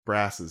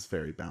Brass is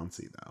very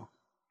bouncy, though.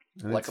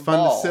 And Like it's a fun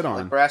ball, to sit on.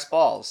 like brass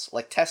balls,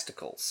 like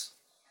testicles.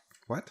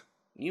 What?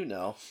 You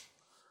know.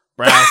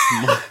 Brass.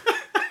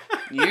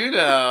 You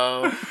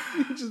know.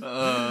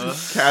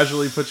 Just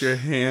casually put your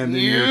hand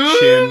in your You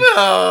chin. know.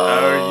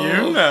 Oh,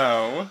 you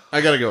know. I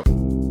gotta go.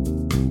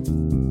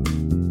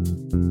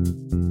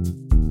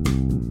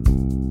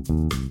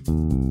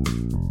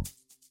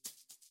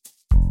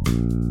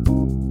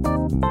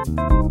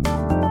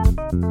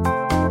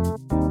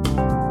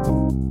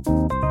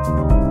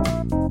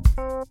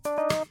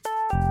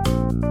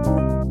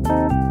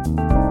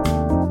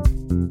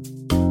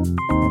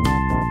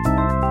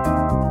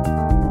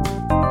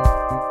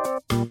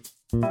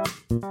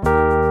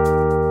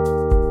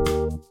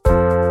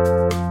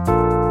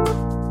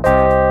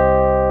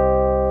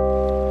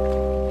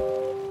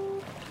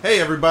 Hey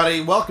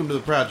everybody, welcome to the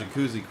Project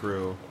Koozie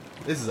Crew.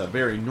 This is a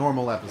very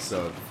normal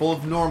episode, full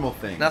of normal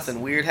things.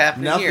 Nothing weird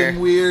happening Nothing here.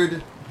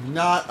 weird,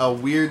 not a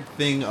weird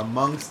thing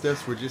amongst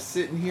us. We're just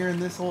sitting here in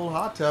this old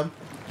hot tub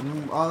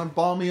on a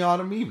balmy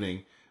autumn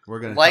evening. We're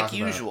gonna Like talk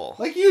about- usual.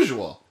 like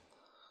usual.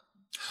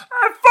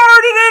 I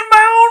farted in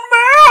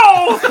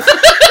my own mouth!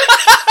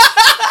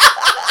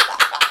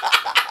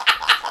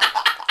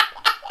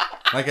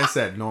 Like I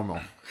said, normal.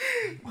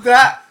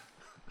 That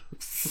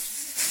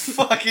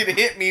fucking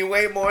hit me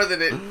way more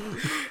than it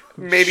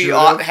maybe Should've.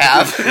 ought to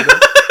have.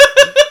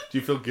 Do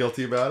you feel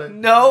guilty about it?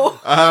 No.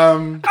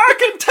 I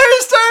can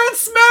taste it and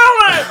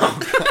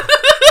smell it!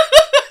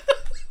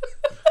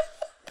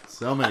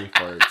 So many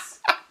farts.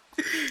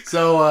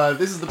 So,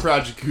 this is the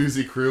Project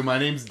Koozie Crew. My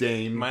name's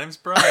Dane. My name's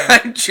Brian.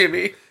 I'm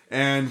Jimmy.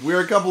 And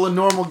we're a couple of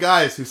normal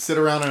guys who sit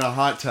around in a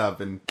hot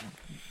tub and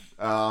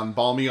on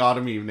balmy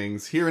autumn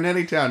evenings here in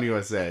Anytown,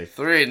 USA.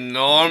 Three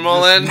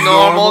normal Just and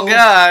normal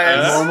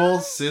guys. Normal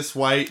cis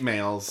white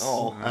males.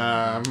 Oh.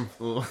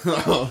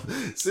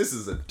 Cis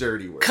is a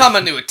dirty word.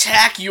 Coming to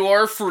attack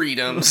your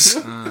freedoms.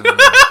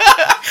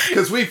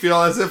 Because we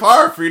feel as if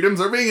our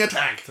freedoms are being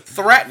attacked.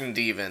 Threatened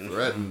even.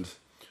 Threatened.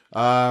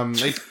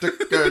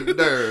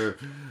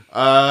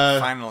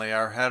 Finally,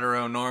 our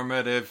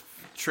heteronormative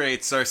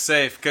traits are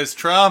safe because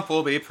Trump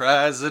will be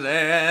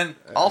president.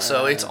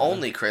 Also, it's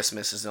only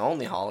Christmas is the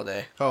only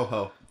holiday. Ho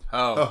ho.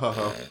 Ho. Ho ho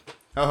ho.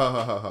 Ho ho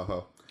ho ho ho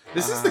ho.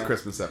 This is the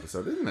Christmas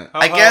episode, isn't it? Ho,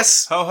 I ho.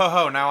 guess- Ho, ho,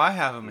 ho. Now I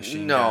have a machine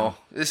gun. No,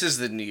 this is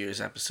the New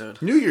Year's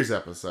episode. New Year's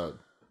episode.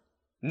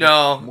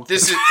 No,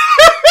 this is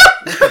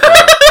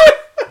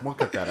We'll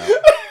cut that out.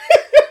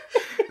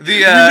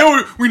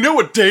 the We know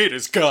what day it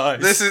is, guys.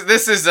 this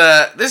is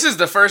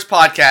the first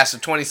podcast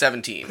of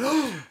 2017.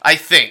 I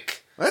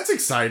think. That's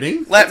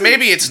exciting.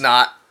 Maybe it's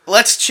not.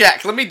 Let's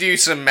check. Let me do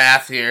some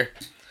math here.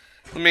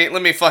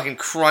 Let me fucking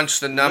crunch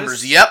the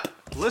numbers. Let's- Yep.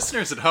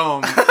 Listeners at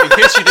home, in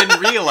case you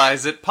didn't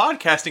realize it,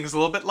 podcasting is a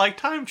little bit like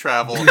time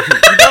travel.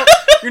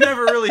 You're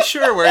never really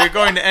sure where you're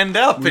going to end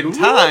up in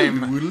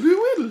time.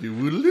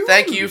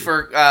 Thank you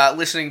for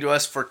listening to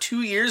us for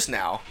 2 years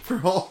now. For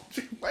all.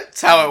 What?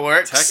 That's how it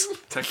works.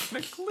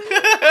 Technically?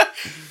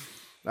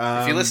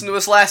 If you listened to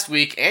us last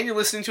week and you're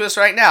listening to us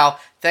right now,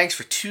 thanks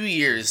for 2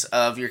 years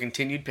of your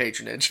continued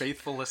patronage.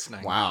 Faithful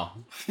listening. Wow.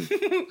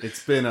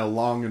 It's been a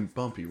long and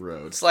bumpy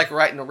road. It's like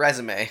writing a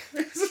resume.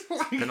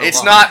 Been a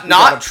It's long-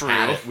 not true.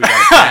 We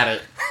gotta pat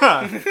it.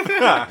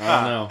 I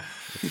don't know.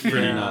 It's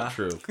pretty not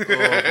true.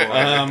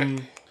 Oh,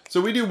 boy.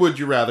 So we do Would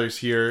You Rathers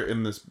here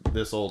in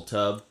this old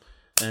tub,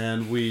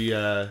 and we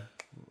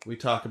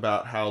talk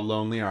about how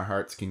lonely our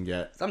hearts can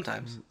get.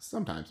 Sometimes.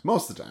 Sometimes.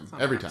 Most of the time.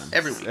 Every time.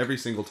 Every week. Every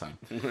single time.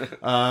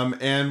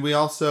 And we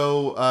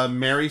also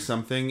marry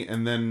something,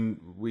 and then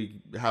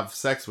we have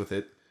sex with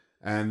it,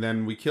 and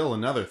then we kill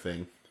another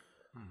thing.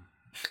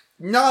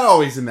 Not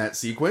always in that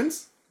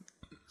sequence.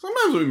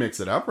 Sometimes we mix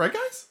it up, right,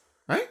 guys?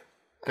 Right?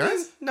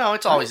 Guys? No,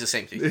 it's always the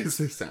same thing. It's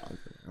the sound.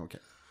 Okay.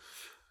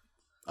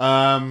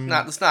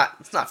 Let's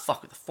not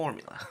fuck with the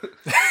formula.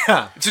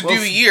 It's a new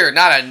year,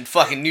 not a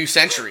fucking new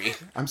century.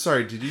 I'm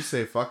sorry, did you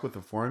say fuck with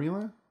the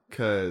formula?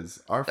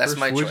 Because our That's first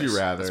my Would choice. You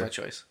Rather... That's my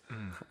choice.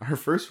 Our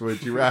first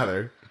Would You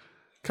Rather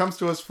comes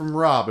to us from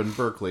Rob in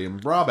Berkeley.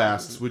 And Rob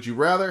asks, would you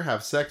rather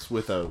have sex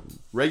with a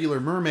regular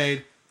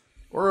mermaid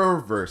or a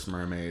reverse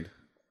mermaid?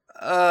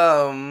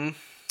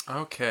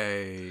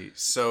 Okay,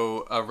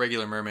 so a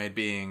regular mermaid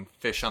being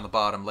fish on the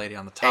bottom, lady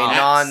on the A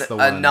top. the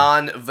one.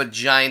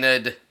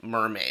 non-vaginaed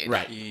mermaid.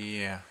 Right.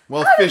 Yeah.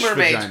 Well, How do fish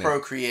mermaids vagina.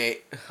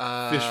 procreate? Fish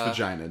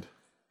vaginaed.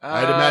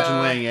 I'd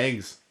imagine laying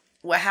eggs.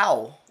 Well,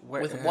 how?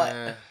 Where- With what?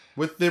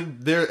 With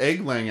their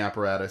egg-laying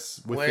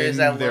apparatus Where within is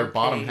that their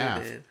bottom half.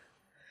 located?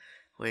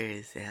 Where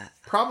is that?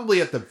 Probably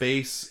at the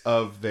base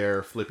of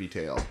their flippy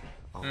tail.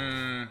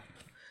 I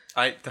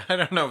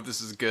don't know if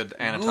this is good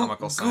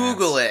anatomical science.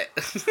 Google it.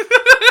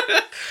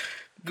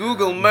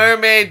 Google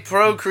mermaid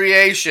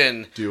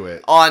procreation Do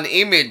it. on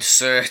image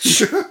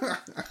search.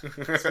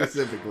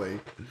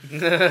 Specifically.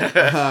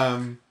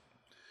 No,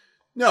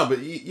 but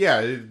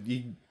yeah,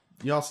 you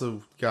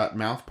also got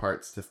mouth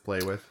parts to play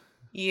with.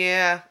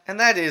 Yeah, and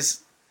that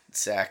is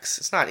sex.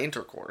 It's not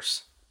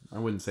intercourse. I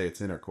wouldn't say it's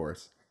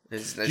intercourse.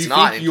 It's Do you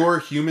not think your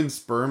human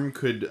sperm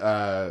could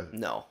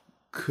No.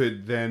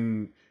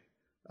 then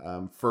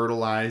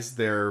fertilize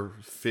their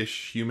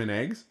fish-human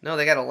eggs? No,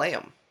 they gotta lay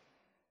them.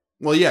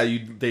 Well, yeah,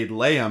 they'd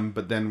lay them,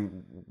 but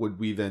then would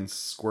we then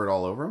squirt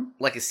all over them?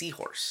 Like a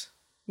seahorse.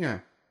 Yeah,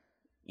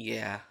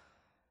 Yeah.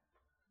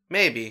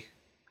 Maybe.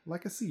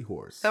 like a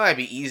seahorse. That might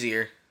be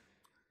easier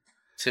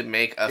to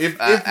make a If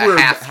a we're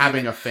half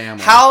having human. a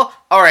family. How?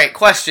 All right.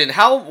 Question.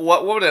 How?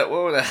 What would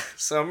a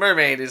so a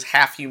mermaid is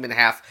half human,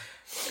 half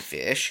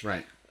fish.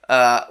 Right.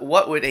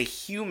 What would a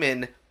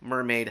human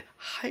mermaid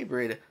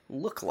hybrid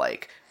look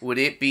like? Would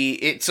it be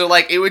it? So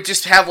like it would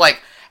just have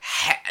like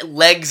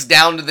legs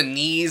down to the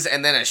knees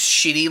and then a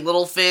shitty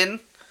little fin.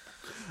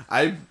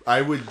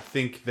 I would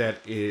think that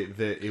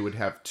it would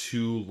have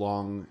 2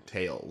 long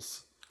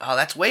tails. Oh,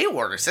 that's way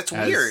worse. That's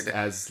weird.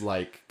 As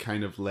like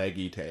kind of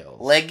leggy tails.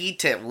 Leggy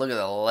tip. Look at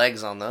the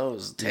legs on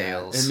those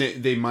tails. Yeah.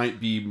 And they might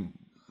be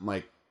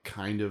like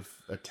kind of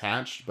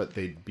attached, but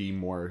they'd be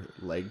more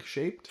leg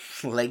shaped.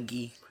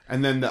 Leggy.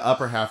 And then the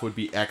upper half would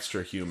be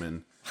extra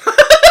human.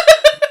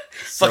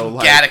 Fucking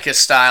Gattaca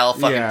style.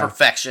 Fucking yeah.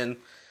 perfection.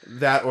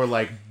 That or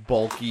like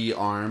bulky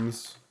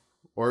arms,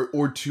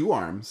 or 2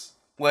 arms.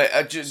 Wait,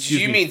 do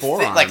you mean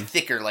like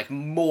thicker, like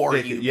more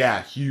human?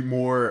 Yeah,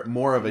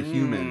 more of a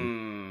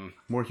human,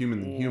 more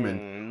human than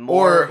human.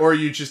 More... Or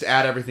you just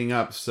add everything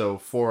up, so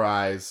 4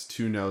 eyes,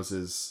 2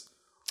 noses.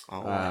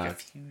 Oh, like a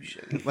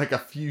fusion. Like a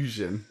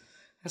fusion.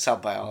 That's how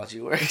biology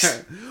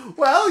works.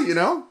 Well,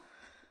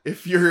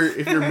 if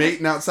you're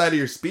mating outside of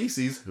your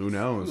species, who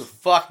knows? Who the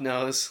fuck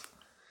knows?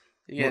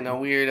 You're getting a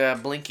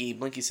weird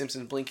Blinky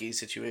Simpson Blinky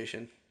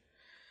situation.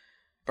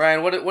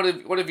 Brian, what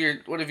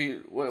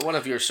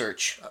of your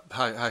search?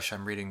 Hush,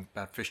 I'm reading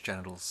about fish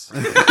genitals.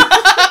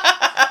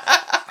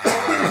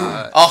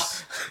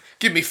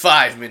 Give me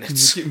 5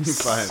 minutes. Give me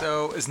 5.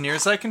 So, as near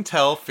as I can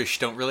tell, fish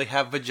don't really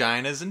have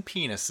vaginas and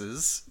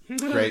penises.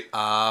 Great.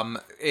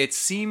 It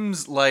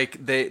seems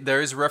like there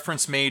is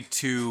reference made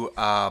to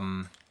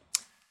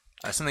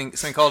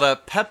something called a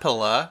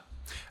pepilla,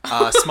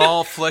 a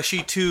small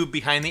fleshy tube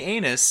behind the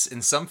anus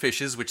in some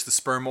fishes, which the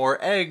sperm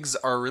or eggs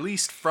are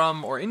released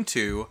from or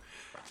into.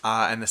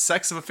 And the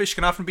sex of a fish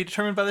can often be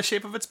determined by the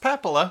shape of its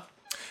papilla.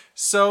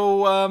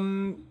 So,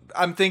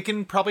 I'm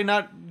thinking probably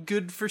not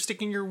good for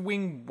sticking your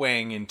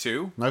wang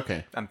into.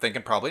 Okay. I'm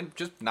thinking probably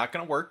just not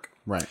going to work.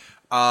 Right.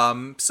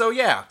 So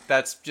yeah,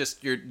 that's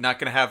just, you're not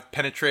going to have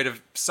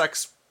penetrative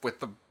sex with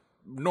the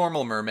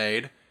normal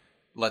mermaid,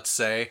 let's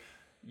say.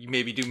 You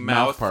maybe do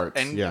mouth parts,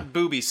 and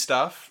booby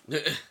stuff.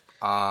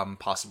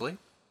 Possibly.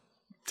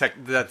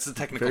 That's the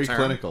technical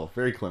term.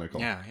 Very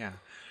clinical. Yeah.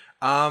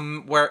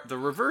 Where the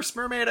reverse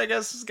mermaid, I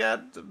guess, has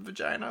got the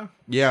vagina.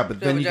 Yeah, but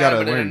then you gotta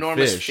learn an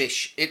enormous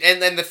fish.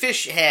 And then the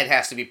fish head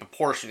has to be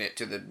proportionate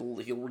to the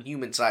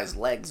human-sized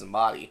legs and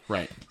body.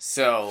 Right.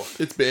 So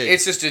it's big.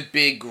 It's just a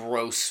big,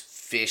 gross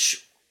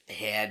fish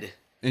head.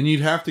 And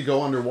you'd have to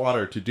go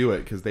underwater to do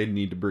it because they'd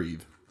need to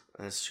breathe.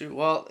 That's true.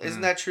 Well,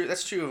 isn't that true?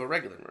 That's true of a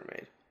regular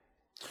mermaid.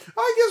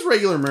 I guess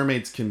regular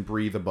mermaids can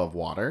breathe above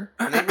water.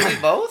 Can they breathe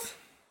both?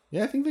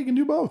 Yeah, I think they can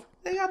do both.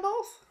 They got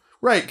both.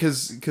 Right,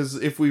 because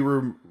if we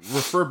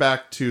refer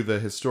back to the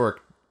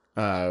historic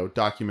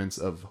documents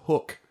of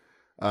Hook,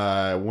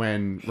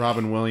 when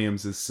Robin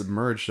Williams is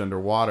submerged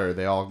underwater,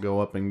 they all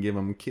go up and give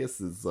him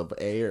kisses of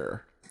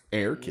air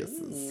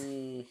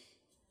kisses.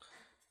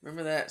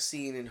 Remember that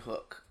scene in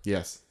Hook?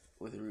 Yes,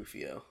 with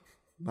Rufio.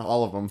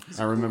 All of them.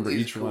 I remember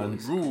each one.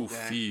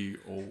 Rufio,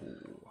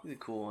 he's a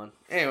cool one.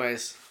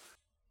 Anyways,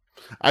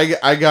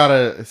 I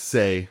gotta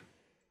say,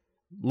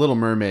 Little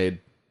Mermaid.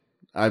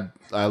 I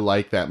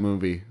like that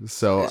movie,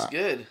 so it's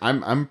good.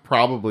 I'm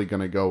probably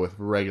gonna go with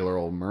regular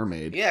old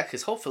mermaid. Yeah,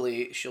 because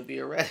hopefully she'll be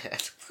a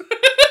redhead.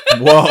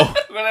 Whoa,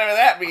 whatever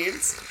that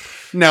means.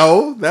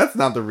 No, that's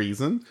not the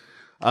reason.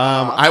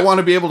 I want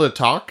to be able to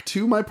talk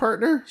to my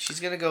partner. She's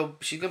gonna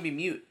be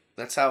mute.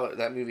 That's how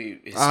that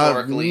movie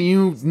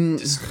historically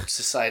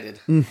decided.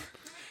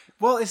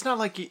 Well, it's not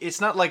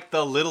like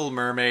the Little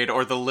Mermaid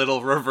or the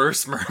Little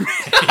Reverse Mermaid.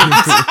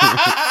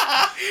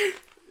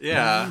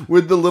 Yeah.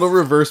 Would the Little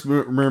Reverse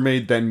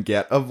Mermaid then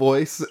get a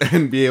voice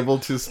and be able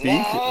to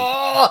speak?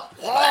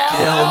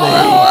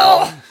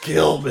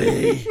 Kill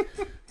me.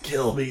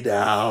 Kill me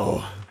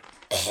now.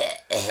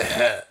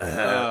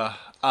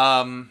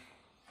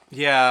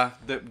 Yeah,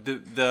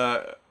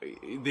 the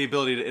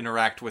ability to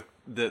interact with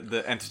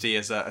the entity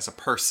as a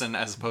person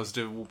as opposed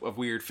to a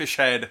weird fish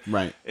head,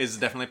 right, is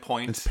definitely a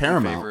point. It's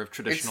paramount. In favor of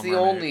traditional mermaid.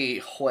 Mermaid.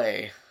 Only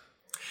way.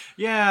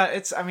 Yeah,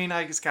 it's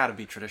got to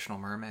be traditional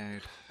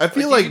mermaid. I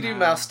feel like you can do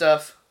mouth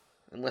stuff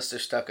unless they're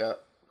stuck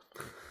up.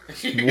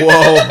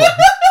 Whoa,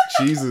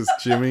 Jesus,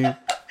 Jimmy!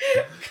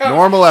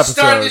 Normal episode.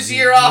 Start this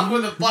year off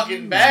with a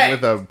fucking bang.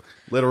 With a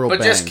literal but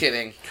bang. Just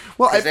kidding.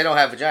 Well, they don't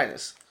have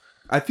vaginas.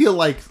 I feel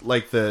like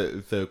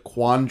the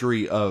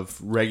quandary of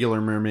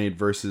regular mermaid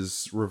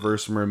versus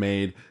reverse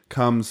mermaid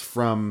comes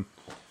from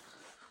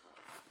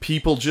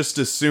people just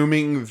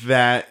assuming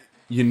that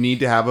you need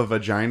to have a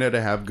vagina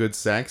to have good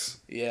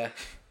sex. Yeah.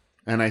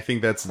 And I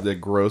think that's the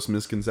gross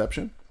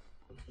misconception.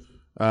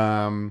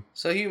 So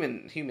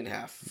human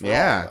half. For all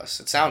of us,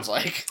 it sounds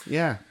like.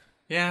 Yeah.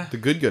 Yeah. The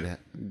good And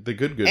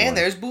one.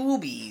 there's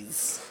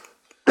boobies.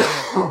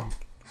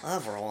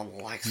 Everyone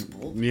likes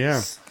boobies.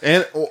 Yeah,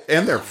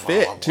 and they're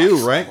fit too,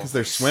 right? Because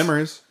they're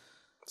swimmers,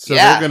 so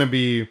Yeah. they're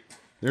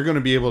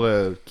gonna be able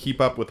to keep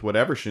up with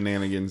whatever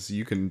shenanigans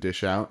you can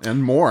dish out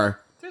and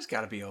more. There's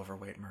got to be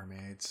overweight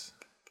mermaids.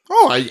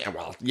 Oh,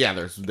 yeah.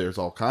 There's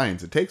all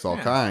kinds. It takes all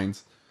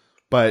kinds,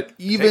 but It takes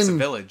a even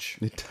village.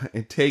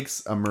 it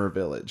takes a mer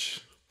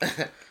village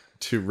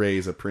to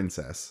raise a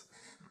princess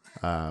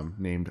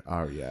named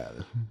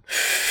Ariel.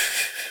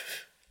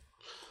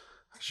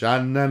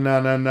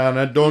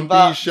 Sha-na-na-na-na-na, don't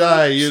be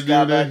shy. You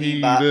do the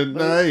heat at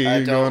night. I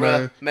You're don't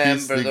gonna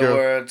kiss remember the girl.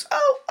 words.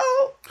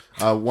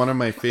 Oh. One of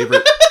my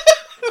favorite.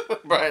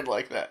 Brian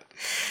like that.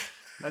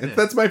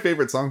 That's my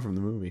favorite song from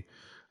the movie.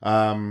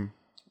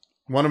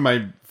 One of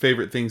my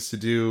favorite things to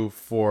do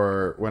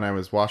for when I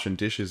was washing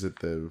dishes at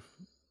the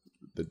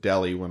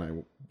deli when I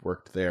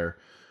worked there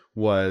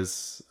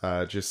was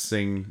just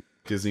sing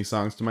Disney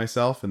songs to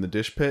myself in the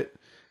dish pit,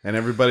 and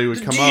everybody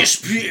would come up.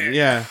 Pit.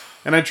 Yeah,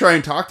 and I'd try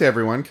and talk to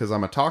everyone because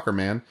I'm a talker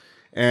man,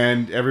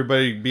 and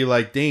everybody'd be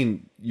like,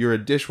 "Dane, you're a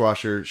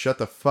dishwasher. Shut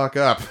the fuck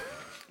up.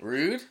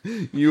 Rude.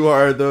 You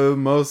are the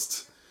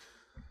most."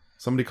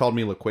 Somebody called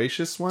me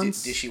loquacious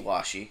once.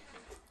 Dishy-washy.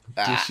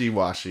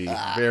 Dishy-washy.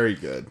 Very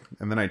good.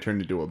 And then I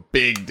turned into a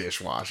big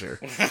dishwasher.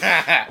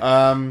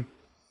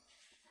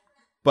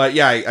 But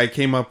yeah, I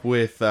came up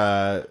with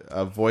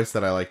a voice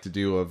that I like to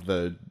do of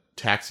the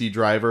taxi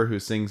driver who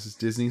sings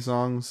Disney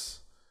songs.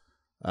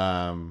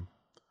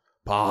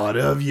 Part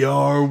of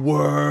your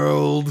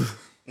world.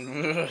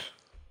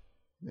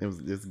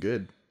 It's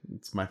good.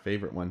 It's my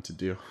favorite one to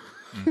do.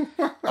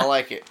 I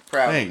like it.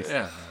 Proud of Thanks. it.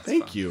 Yeah.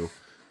 Thank you.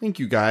 Thank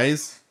you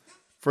guys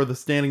for the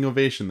standing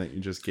ovation that you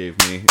just gave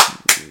me.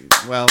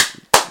 Well,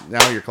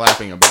 now you're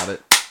clapping about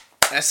it.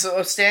 That's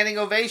a standing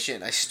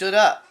ovation. I stood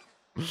up.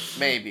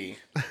 Maybe.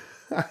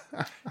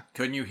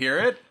 Couldn't you hear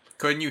it?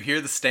 Couldn't you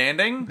hear the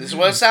standing? This is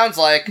what it sounds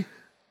like.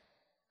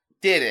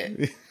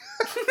 Did it.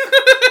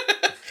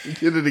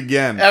 You did it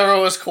again.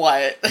 Everyone was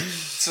quiet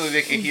so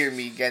they could hear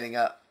me getting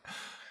up.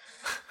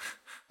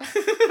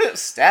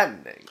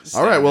 Standing.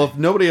 All right, well, if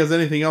nobody has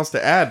anything else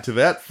to add to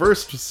that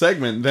first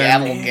segment,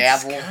 then...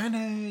 Gavel.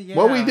 Kinda, yeah.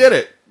 Well, we did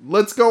it.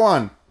 Let's go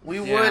on. We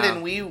would Yeah.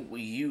 and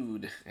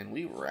you'd and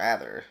we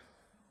rather.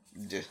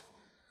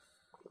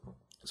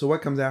 So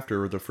what comes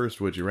after the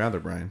first Would You Rather,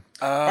 Brian?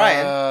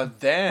 Brian.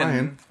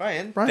 Then.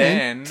 Brian. Brian?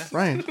 Then.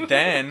 Brian,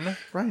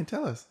 Then.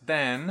 tell us.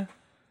 Then.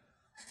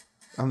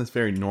 On this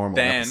very normal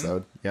Then-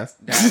 episode. Yes?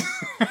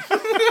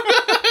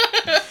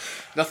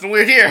 Nothing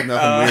weird here.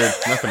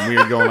 Nothing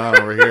weird going on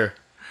over here.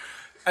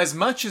 As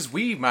much as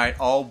we might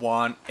all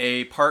want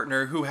a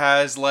partner who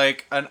has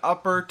like an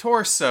upper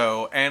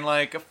torso and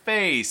like a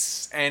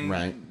face and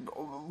Right.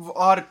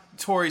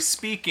 auditory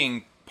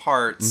speaking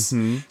parts,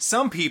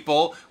 some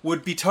people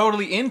would be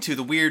totally into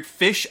the weird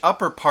fish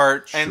upper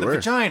part and the Sure.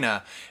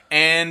 vagina.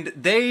 And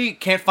they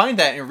can't find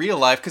that in real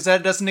life because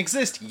that doesn't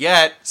exist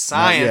yet.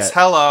 Science, yet.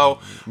 hello.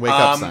 Wake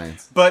up,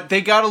 science. But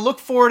they gotta look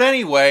for it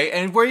anyway.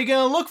 And where are you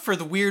gonna look for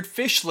the weird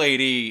fish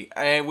lady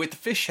with the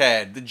fish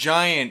head? The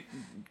giant,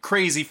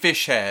 crazy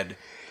fish head.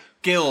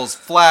 Gills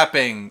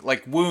flapping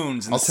like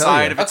wounds in I'll the tell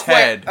side you. of its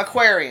head.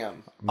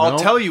 Aquarium. I'll No.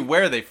 tell you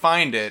where they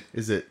find it.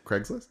 Is it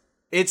Craigslist?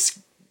 It's...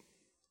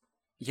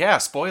 Yeah,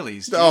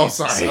 spoilies. Oh,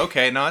 Jesus. sorry.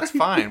 Okay, no, it's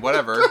fine.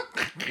 Whatever.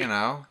 You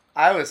know.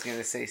 I was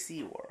gonna say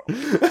SeaWorld.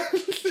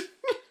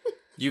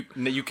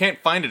 You can't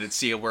find it at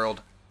SeaWorld,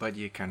 but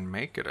you can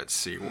make it at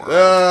SeaWorld.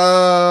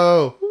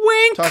 Oh!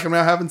 Wink! Talking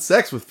about having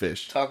sex with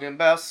fish. Talking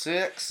about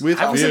sex. With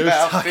Talking fish.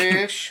 about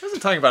fish. I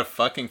wasn't talking about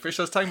fucking fish.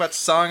 I was talking about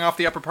sawing off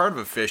the upper part of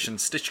a fish and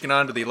stitching it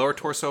onto the lower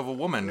torso of a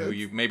woman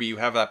who maybe you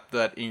have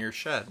that in your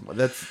shed.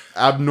 That's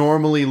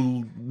abnormally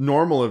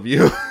normal of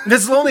you.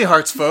 This is Lonely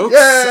Hearts, folks. Yay!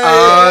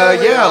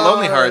 Yeah,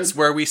 Lonely Hearts,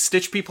 where we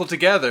stitch people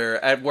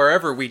together at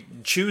wherever we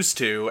choose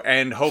to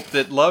and hope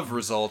that love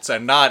results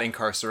and not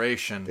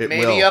incarceration. It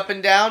Maybe will. up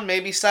and down,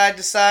 maybe side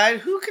to side.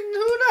 Who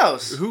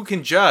knows? Who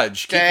can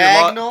judge?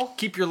 Diagonal?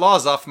 Keep your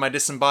laws off my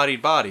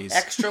disembodied bodies.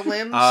 Extra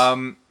limbs?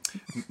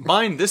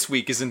 Mine this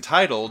week is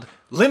entitled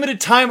Limited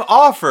Time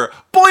Offer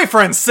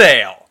Boyfriend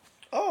Sale.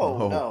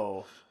 Oh,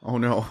 no. Oh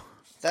no.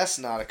 That's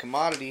not a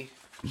commodity.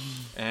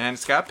 And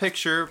it's got a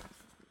picture.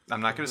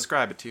 I'm not going to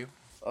describe it to you.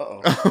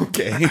 Uh-oh.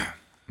 Okay.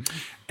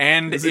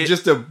 And Is it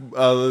just a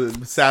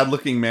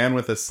sad-looking man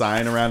with a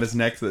sign around his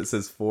neck that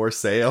says "for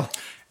sale"?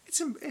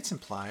 it's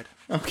implied.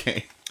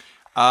 Okay.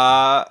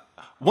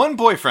 One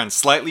boyfriend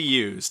slightly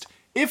used.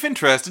 If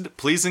interested,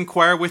 please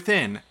inquire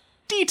within.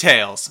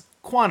 Details.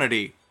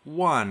 Quantity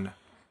 1.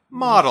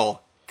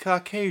 Model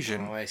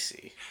Caucasian. Oh, I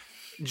see.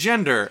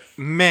 Gender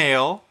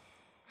male.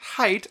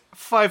 Height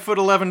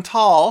 5'11"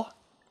 tall.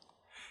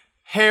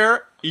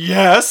 Hair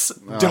yes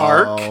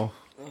dark. Oh,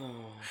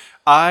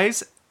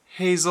 Eyes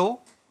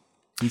hazel.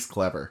 he's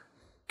clever.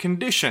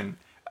 Condition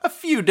a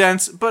few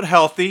dents but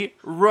healthy.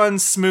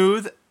 Runs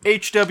smooth.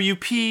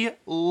 HWP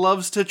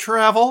loves to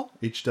travel.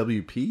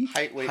 HWP?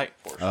 Height, weight, Height.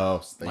 proportion. Oh,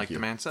 thank Like you. the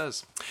man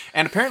says.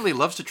 And apparently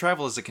loves to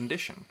travel as a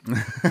condition.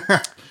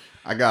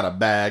 I got a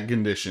bad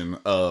condition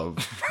of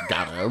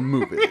gotta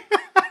move it.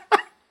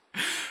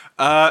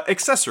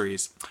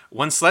 Accessories.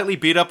 One slightly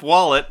beat up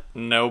wallet,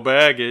 no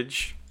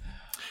baggage.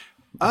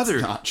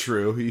 Other Not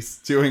true. He's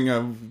doing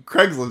a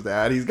Craigslist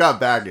ad. He's got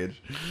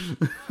baggage.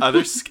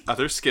 other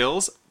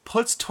skills.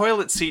 Puts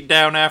toilet seat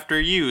down after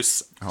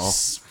use. Oh.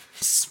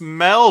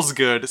 Smells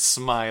good,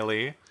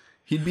 smiley.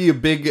 He'd be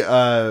big in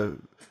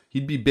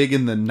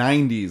the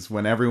 90s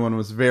when everyone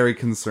was very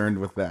concerned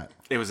with that.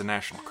 It was a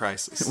national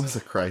crisis. It was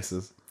a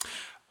crisis.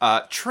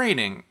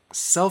 Training,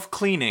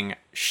 self-cleaning,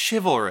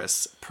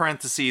 chivalrous,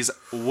 parentheses,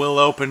 will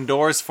open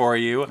doors for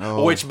you,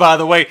 which, by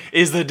the way,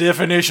 is the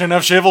definition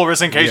of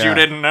chivalrous in case you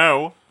didn't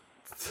know.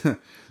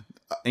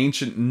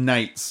 Ancient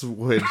knights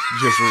would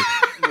just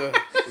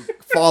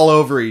fall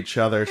over each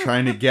other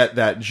trying to get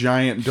that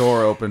giant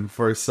door open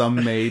for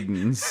some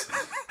maidens.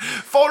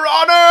 For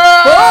honor!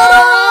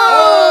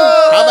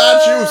 How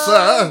about you,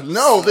 sir?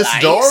 No, this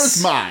door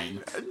is mine.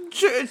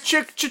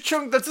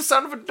 Chunk, that's the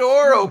sound of a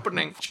door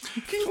opening.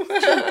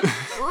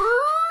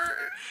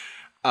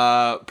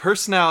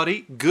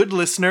 Personality, good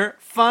listener,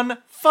 fun,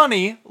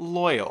 funny,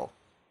 loyal.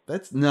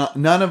 That's not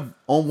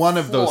one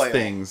of those Loyal.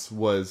 things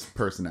was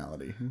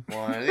personality.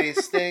 One of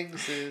these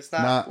things is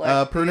not Not like the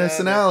other.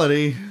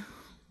 personality.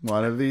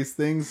 One of these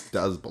things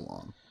does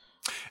belong.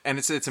 And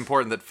it's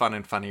important that fun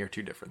and funny are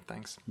two different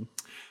things.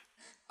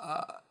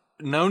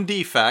 Known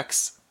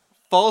defects.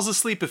 Falls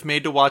asleep if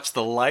made to watch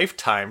the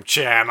Lifetime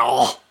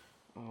channel.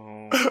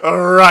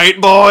 Right,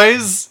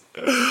 boys?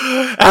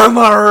 Am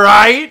I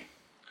right?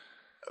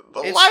 The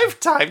It's-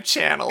 Lifetime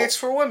channel. It's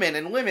for women,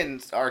 and women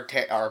are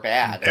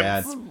bad.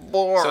 Bad.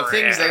 So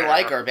things they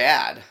like are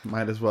bad.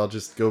 Might as well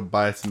just go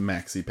buy some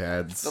maxi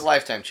pads. The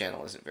Lifetime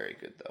channel isn't very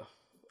good, though.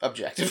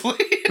 Objectively.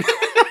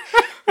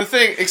 The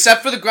thing,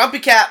 except for the Grumpy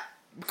Cat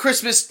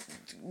Christmas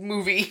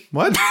movie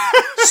What?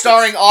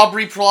 starring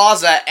Aubrey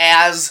Plaza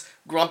as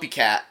Grumpy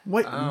Cat.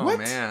 What? Oh, what?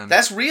 man.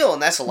 That's real,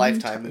 and that's a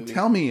Lifetime movie.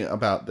 Tell me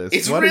about this.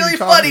 It's What are you really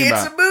talking funny.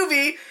 about? It's a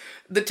movie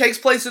that takes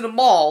place in a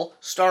mall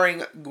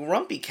starring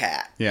Grumpy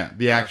Cat. Yeah,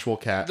 the actual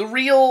cat. The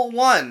real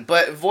one,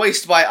 but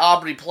voiced by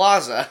Aubrey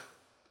Plaza.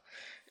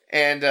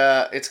 And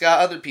it's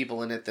got other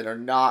people in it that are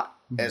not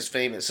as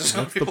famous as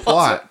What's Aubrey the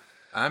Plaza. plot?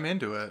 I'm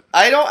into it.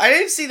 I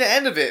didn't see the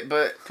end of it,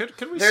 but Could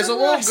we there's a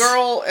little summarize?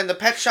 girl and the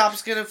pet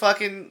shop's gonna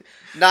fucking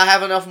not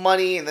have enough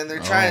money, and then they're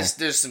trying Oh. to,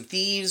 there's some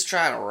thieves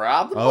trying to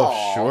rob the Oh,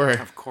 mall. sure.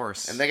 Of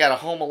course. And they got a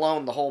Home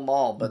Alone the whole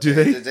mall, but Do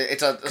they?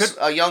 it's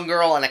a young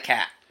girl and a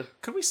cat.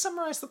 Could we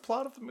summarize the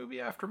plot of the movie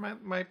after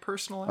my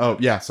personal... Oh,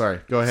 yeah, sorry.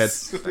 Go ahead.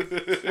 Thank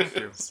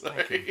you.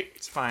 Thank you.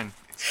 It's fine.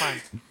 It's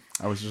fine.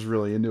 I was just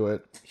really into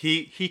it.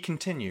 He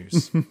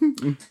continues.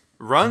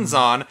 Runs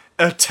on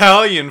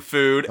Italian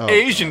food,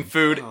 Asian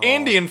food,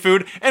 Indian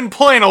food, and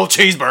plain old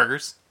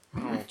cheeseburgers.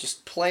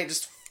 Just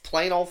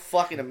plain old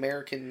fucking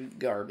American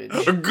garbage.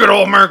 Good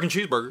old American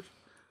cheeseburgers.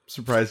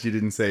 Surprised you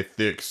didn't say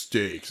thick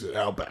steaks at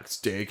Outback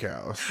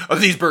Steakhouse. Oh,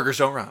 these burgers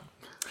don't run.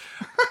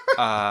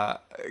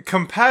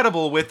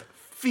 Compatible with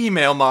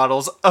female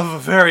models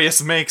of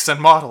various makes and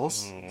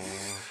models.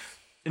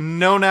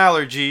 Known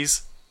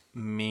allergies.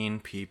 Mean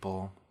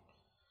people.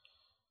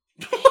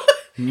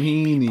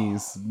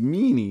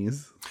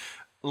 Meanies.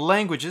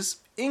 Languages.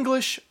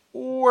 English.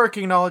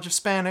 Working knowledge of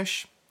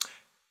Spanish.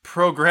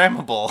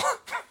 Programmable.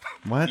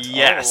 What?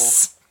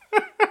 Yes.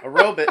 A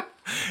robot.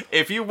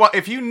 If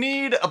you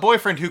need a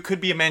boyfriend who could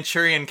be a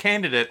Manchurian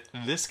candidate,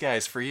 this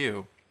guy's for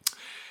you.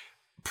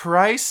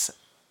 Price,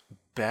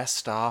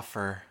 best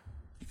offer.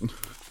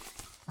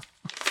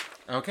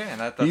 Okay,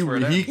 and that's where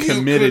it He ends.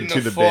 committed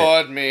to the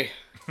bit. me.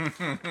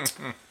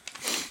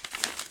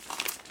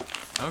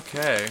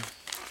 Okay.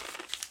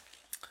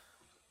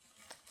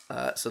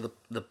 So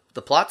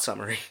the plot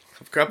summary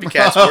of Grumpy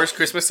Cat's Worst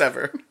Christmas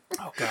Ever.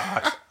 Oh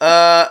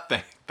God.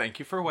 Thank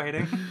you for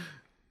waiting.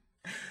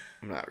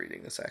 I'm not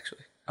reading this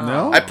actually.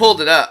 No? I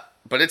pulled it up,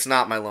 but it's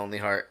not My Lonely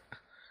Heart.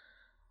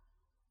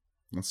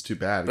 That's too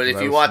bad. But 'cause if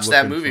I you was watch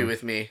that looking movie for-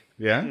 with me,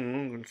 Yeah?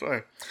 I'm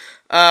sorry.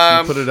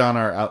 We'll put it on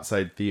our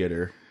outside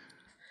theater.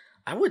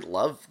 I would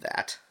love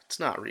that. It's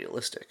not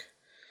realistic.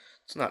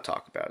 Let's not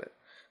talk about it.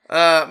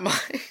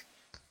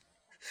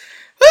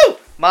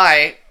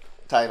 My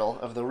title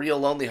of The Real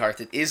Lonely Heart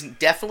that is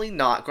definitely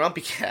not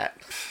Grumpy Cat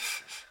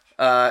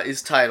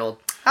is titled,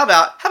 How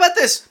about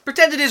this?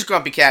 Pretend it is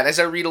Grumpy Cat as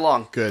I read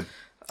along. Good.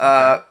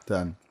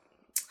 Done.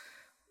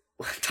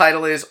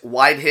 Title is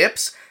Wide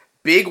Hips,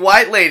 Big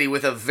White Lady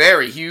with a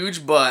Very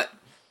Huge Butt.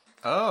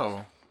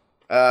 Oh.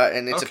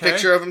 And it's Okay. a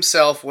picture of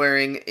himself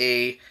wearing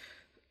a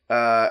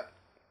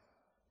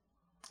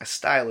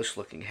stylish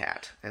looking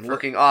hat and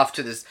looking off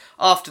to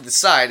the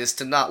side as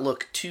to not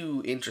look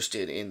too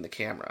interested in the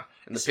camera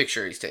in the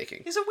picture he's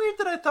taking. Is it weird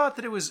that I thought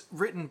that it was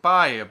written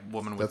by a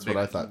woman with That's big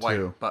what I thought, white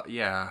too. But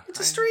yeah. It's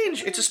a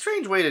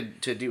strange way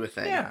to do a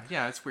thing.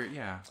 Yeah, it's weird.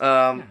 Yeah.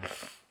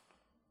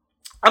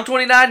 I'm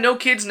 29, no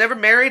kids, never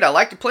married. I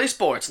like to play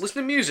sports,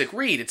 listen to music,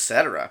 read,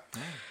 etc.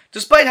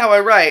 Despite how I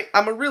write,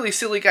 I'm a really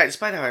silly guy.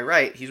 Despite how I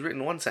write, he's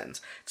written one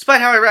sentence.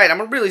 Despite how I write, I'm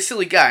a really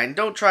silly guy and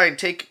don't try and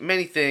take too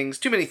many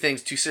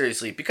things too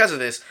seriously. Because of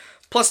this,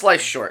 plus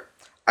life's short.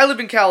 I live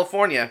in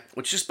California,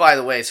 which just by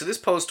the way, so this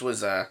post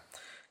was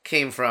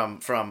came from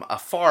a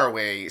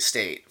faraway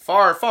state,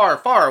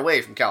 far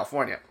away from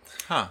California.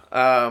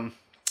 Huh.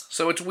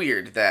 So it's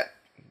weird that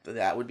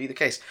would be the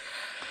case.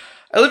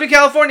 I live in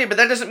California, but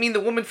that doesn't mean the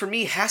woman for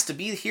me has to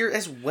be here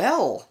as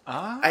well.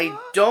 I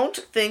don't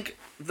think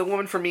the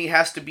woman for me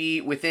has to be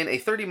within a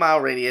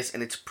 30-mile radius,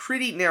 and it's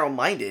pretty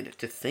narrow-minded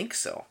to think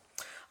so.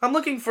 I'm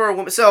looking for a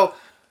woman. So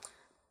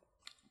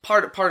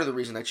part of the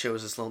reason I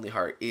chose this Lonely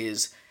Heart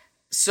is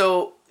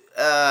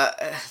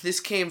this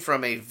came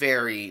from a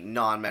very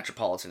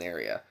non-metropolitan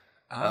area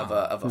of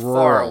a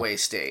faraway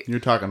state. You're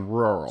talking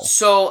rural.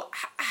 So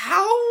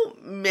how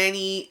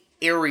many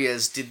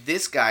areas did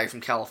this guy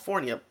from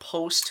California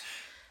post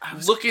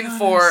looking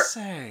for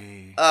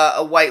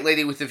a white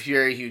lady with a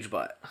very huge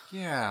butt?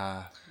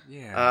 Yeah.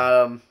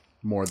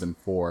 More than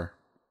 4.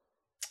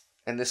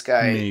 And this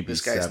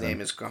guy's 7.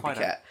 name is Grumpy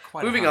Cat.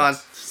 quite a Moving hunt.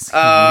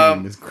 on.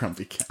 Name is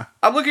Grumpy Cat.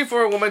 I'm looking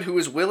for a woman who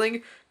is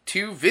willing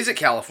to visit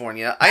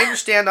California. I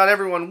understand not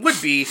everyone would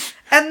be,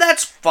 and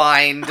that's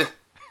fine. I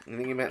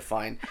think you meant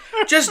fine.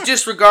 Just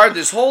disregard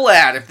this whole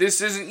ad if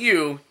this isn't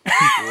you.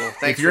 Well,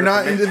 If you're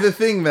not into the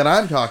thing that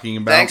I'm talking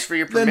about, Thanks for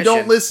your then permission.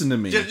 don't listen to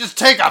me. Just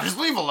take off. Just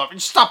leave alone.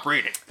 Just stop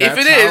reading. If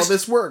That's it how is,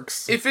 this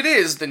works. If it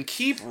is, then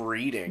keep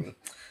reading.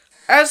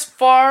 As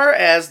far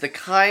as the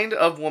kind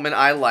of woman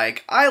I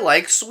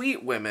like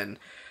sweet women.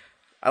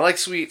 I like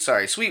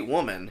sweet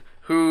women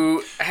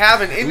who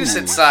have an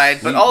innocent side,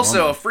 but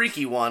also a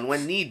freaky one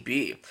when need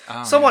be.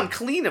 Someone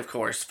clean, of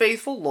course,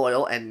 faithful,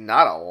 loyal, and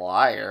not a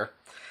liar.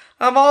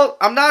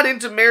 I'm not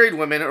into married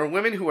women or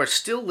women who are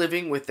still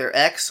living with their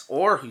ex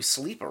or who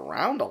sleep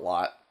around a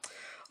lot.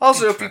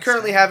 Also, if you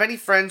currently have any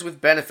friends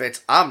with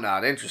benefits, I'm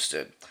not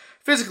interested.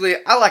 Physically,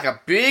 I like a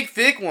big,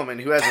 thick woman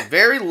who has a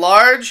very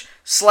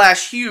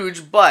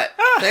large/huge butt.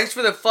 Thanks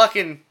for the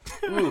fucking...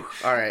 Ooh,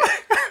 alright.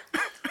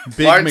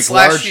 Big Large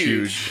McLarge /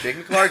 huge. Big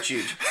McLarge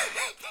huge.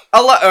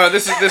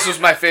 This was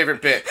my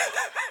favorite bit.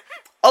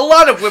 A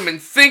lot of women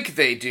think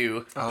they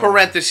do,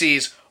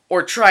 parentheses,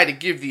 or try to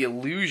give the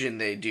illusion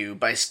they do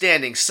by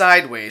standing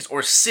sideways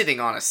or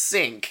sitting on a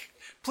sink.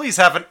 Please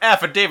have an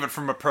affidavit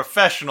from a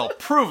professional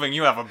proving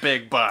you have a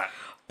big butt.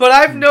 But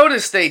I've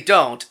noticed they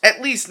don't,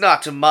 at least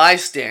not to my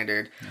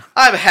standard.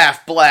 I'm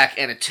half black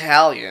and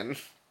Italian.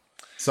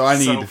 So I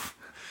need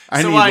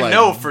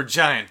know for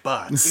giant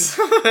butts.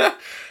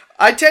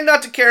 I tend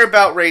not to care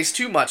about race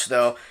too much,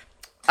 though.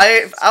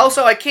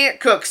 I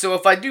can't cook, so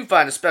if I do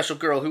find a special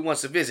girl who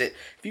wants to visit,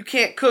 if you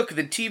can't cook,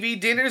 then TV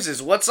dinners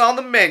is what's on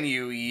the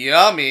menu.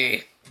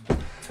 Yummy.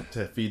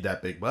 to feed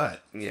that big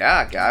butt.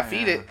 Yeah, gotta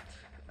feed it.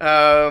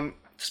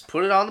 Just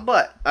put it on the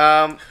butt.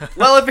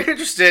 Well, if you're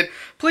interested,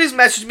 please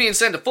message me and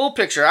send a full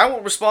picture. I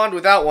won't respond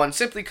without one,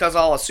 simply because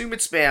I'll assume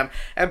it's spam.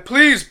 And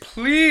please,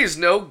 please,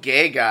 no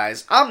gay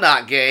guys. I'm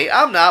not gay.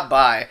 I'm not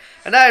bi.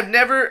 And I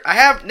never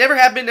have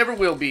been, never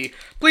will be.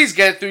 Please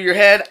get it through your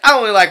head. I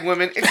only like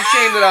women. It's a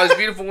shame that all these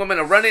beautiful women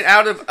are running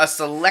out of a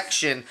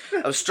selection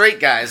of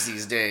straight guys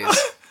these days.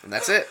 And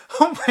that's it.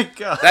 Oh my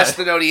god. That's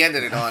the note he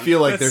ended it I on.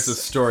 feel like there's a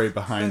story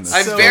behind this.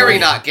 I'm very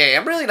not gay.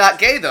 I'm really not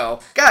gay,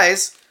 though.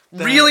 Guys,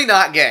 really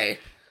not gay.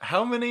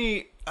 How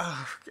many...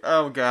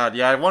 Oh god,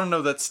 yeah, I want to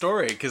know that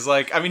story, because,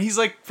 like, I mean, he's,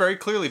 like, very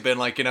clearly been,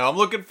 like, you know, I'm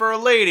looking for a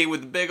lady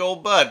with a big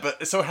old butt,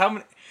 but, so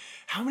how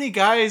many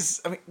guys,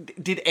 I mean,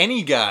 did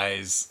any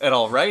guys at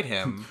all write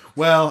him?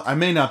 Well, I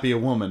may not be a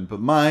woman, but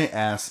my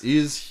ass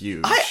is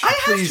huge. I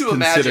have Please to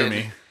consider imagine,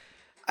 me.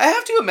 I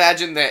have to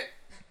imagine that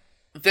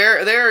there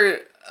are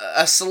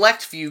a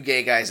select few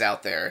gay guys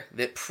out there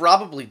that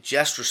probably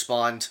just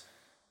respond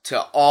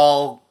to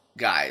all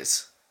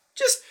guys.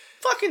 Just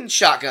fucking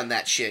shotgun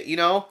that shit, you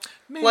know?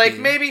 Maybe. Like,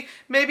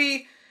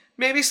 maybe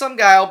some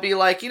guy will be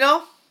like, yeah,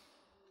 I'll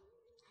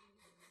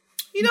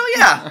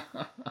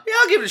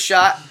give it a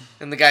shot.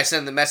 And the guy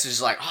sending the message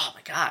is like, oh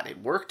my god,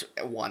 it worked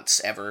once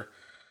ever.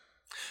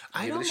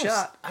 Give it a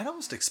shot. I'd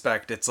almost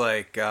expect it's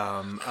like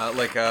a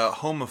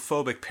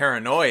homophobic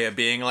paranoia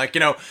being like,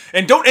 you know,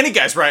 and don't any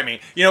guys write me.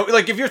 You know,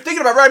 like if you're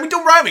thinking about writing me,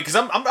 don't write me because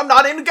I'm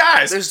not into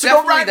guys. There's so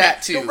don't definitely write that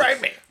me. too. Don't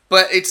write me.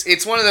 But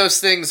it's one of those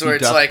things where He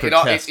it's doth like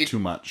protest it too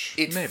much.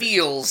 It Maybe.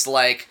 feels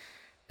like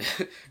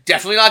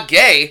definitely not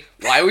gay.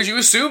 Why would you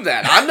assume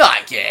that? I'm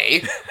not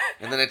gay.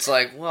 And then it's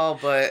like, well,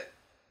 but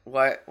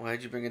why'd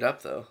you bring it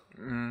up though?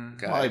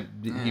 Well,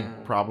 he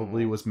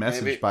probably was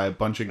messaged Maybe- by a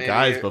bunch of maybe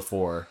guys you're-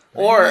 before.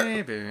 Or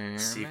Maybe.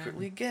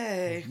 secretly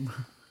gay.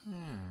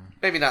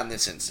 Maybe not in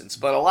this instance,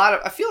 but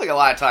I feel like a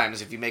lot of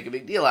times if you make a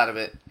big deal out of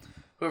it,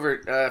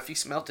 whoever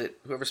smelt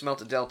it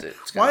dealt it.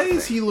 It's kind Why of a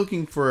is thing. he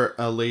looking for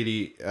a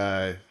lady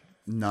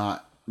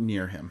not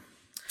near him?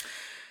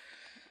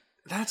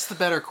 That's the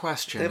better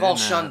question. They've all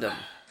isn't it? shunned him.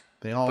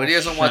 They all But he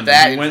doesn't shunned want him.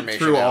 that He went information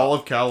through out. all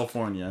of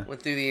California.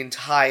 Went through the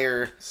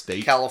entire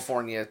State?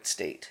 California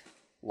state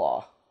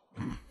law.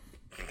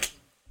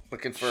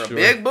 Looking for a Sure.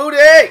 big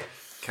booty!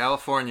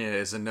 California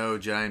is a no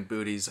giant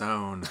booty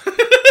zone.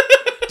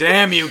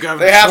 Damn you,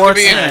 Governor They have to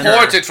be Schwarzenegger.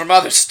 imported from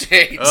other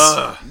states.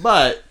 Ugh.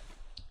 But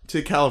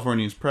to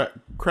California's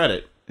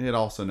credit, it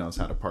also knows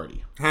how to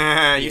party.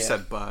 You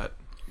said butt.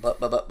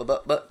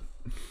 But.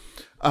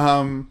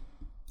 Well,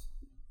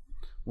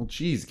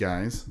 geez,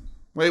 guys.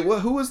 Wait,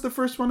 who was the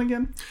first one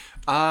again?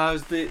 It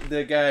was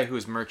the guy who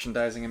was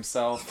merchandising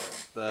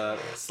himself, the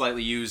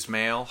slightly used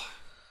male,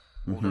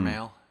 older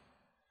male.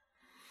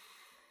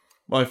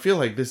 Well, I feel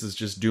like this is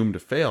just doomed to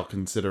fail,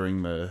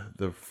 considering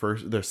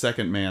the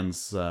second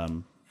man's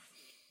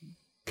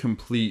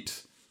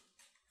complete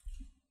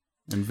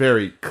and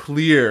very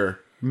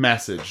clear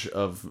message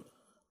of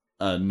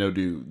no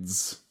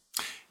dudes.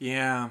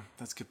 Yeah,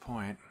 that's a good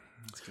point.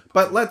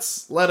 But let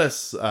us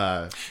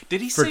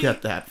Did he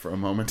forget that for a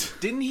moment.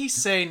 Didn't he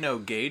say no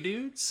gay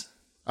dudes?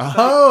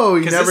 Oh,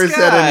 he 'Cause never this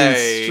said guy-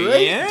 any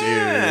straight dudes.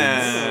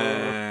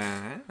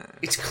 yeah.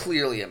 It's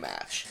clearly a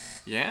match.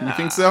 Yeah. You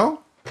think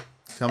so?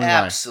 Tell me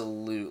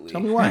Absolutely. why.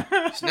 Tell me why.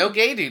 There's no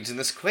gay dudes in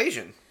this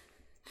equation.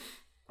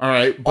 All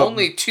right, but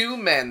Only two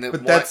men that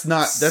but want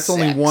that's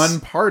only sex. one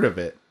part of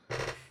it.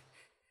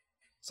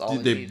 That's all Did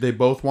you they need. they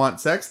both want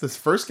sex? This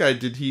first guy,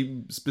 did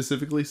he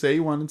specifically say he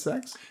wanted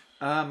sex?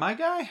 My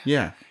guy?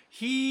 Yeah.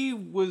 He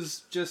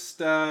was just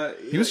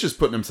He was just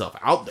putting himself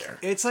out there.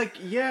 It's like,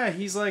 yeah,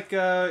 he's like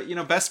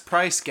best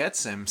price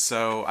gets him,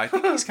 so I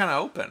think he's kind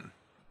of open.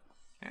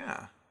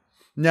 Yeah.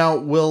 Now,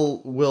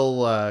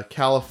 will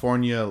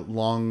California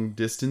long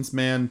distance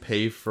man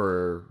pay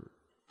for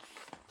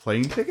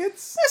plane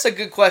tickets? That's a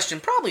good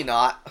question. Probably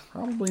not.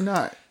 Probably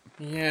not.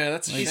 Yeah,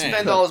 that's a He shame.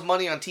 spend all his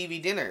money on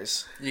TV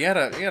dinners. You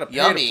gotta pay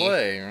Yummy. to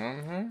play.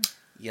 Mm-hmm.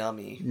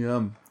 Yummy.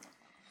 Yum.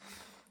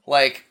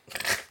 Like,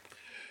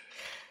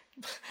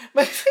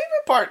 my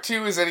favorite part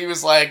too is that he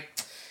was like,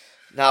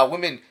 "Nah,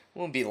 women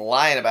won't be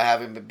lying about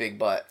having a big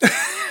butt.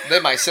 They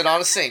might sit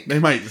on a sink, They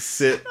might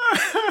sit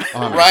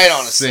on right a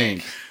on a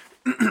sink.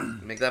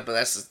 Make that, but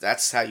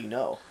that's how you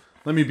know."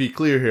 Let me be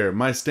clear here.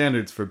 My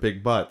standards for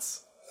big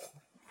butts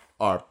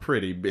are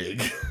pretty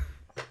big.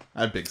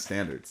 I have big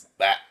standards.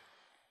 That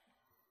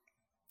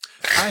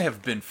I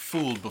have been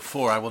fooled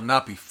before. I will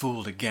not be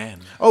fooled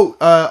again. Oh,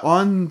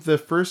 on the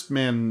first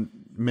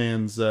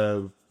man's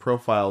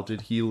profile,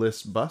 did he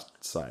list bust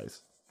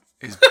size?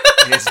 His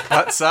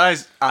butt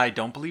size? I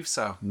don't believe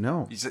so.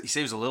 No. He said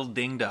he was a little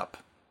dinged up,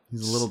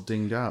 He's a little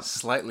dinged up.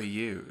 slightly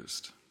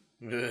used.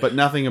 But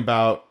nothing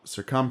about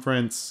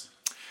circumference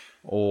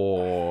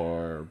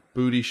or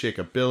booty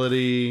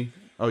shakeability.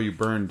 Oh, you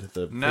burned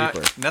the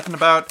paper. Nothing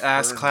about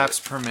ass claps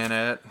per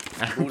minute.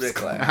 Booty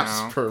clap.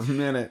 Claps per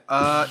minute.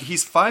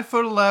 He's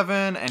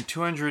 5'11" and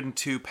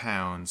 202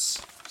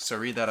 pounds. So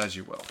read that as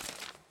you will.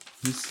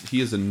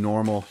 He is a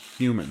normal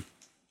human.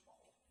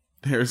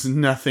 There's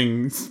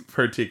nothing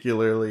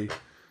particularly...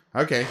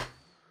 Okay.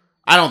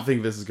 I don't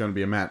think this is going to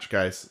be a match,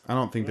 guys. I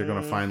don't think they're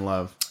going to find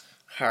love.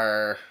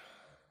 her.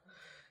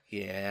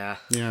 Yeah,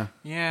 Yeah.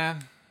 Yeah,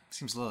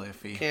 seems a little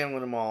iffy. Oh, can't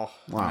win them all.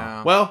 Wow.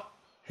 No. Well,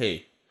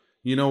 hey,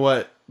 you know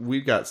what?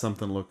 We've got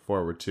something to look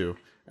forward to.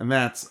 And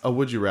that's a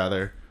Would You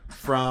Rather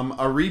from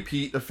a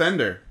repeat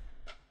offender.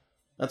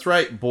 That's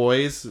right,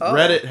 boys. Oh.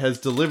 Reddit has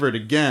delivered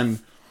again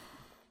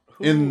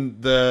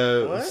in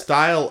the What?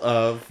 style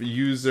of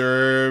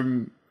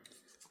user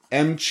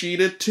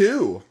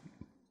mcheetah2.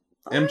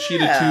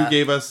 mcheetah2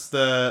 gave us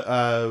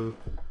the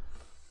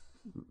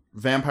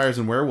vampires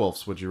and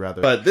werewolves Would You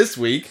Rather. But this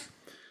week,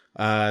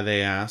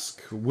 they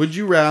ask, would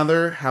you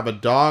rather have a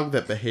dog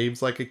that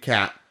behaves like a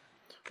cat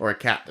or a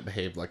cat that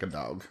behaved like a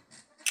dog?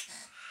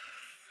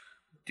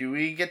 Do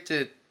we get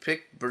to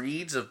pick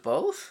breeds of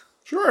both?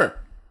 Sure.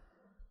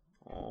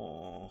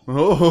 Oh.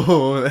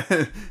 Oh,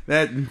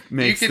 that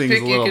makes You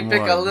things a little can more...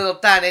 pick a little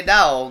tiny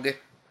dog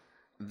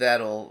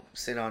that'll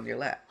sit on your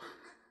lap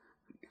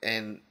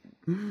and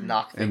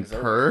knock and things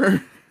over.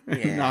 purr and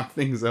Yeah. knock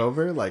things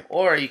over. Like,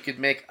 Or you could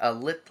make a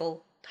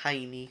little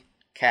tiny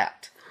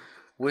cat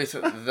with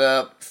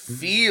the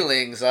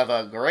feelings of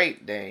a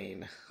Great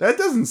Dane, that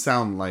doesn't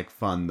sound like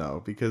fun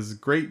though, because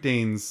Great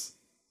Danes.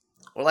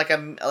 or like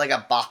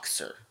a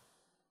boxer,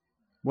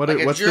 What? like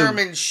a what's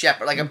German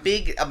Shepherd, like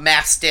a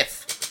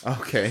Mastiff. The,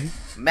 okay.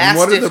 And Mastiff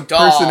what are the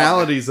dog.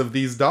 personalities of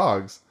these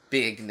dogs?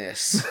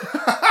 Bigness.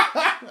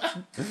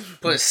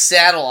 Put a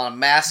saddle on a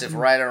Mastiff,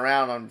 ride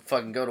around on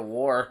fucking go to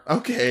war.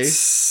 Okay.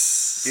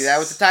 Do that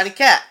with the tiny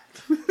cat.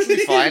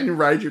 Be fine. You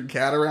ride your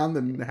cat around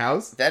the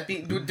house?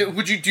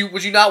 Would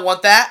you not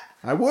want that?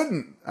 I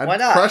wouldn't. I'd Why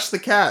not? crush the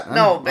cat.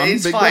 No, I'm but a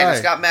it's big fine. guy.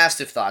 It's got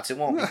Mastiff thoughts. It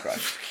won't be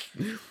crushed.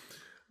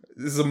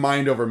 This is a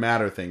mind over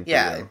matter thing. For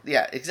Yeah, you.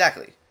 yeah,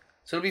 exactly.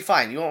 So it'll be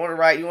fine. You won't want to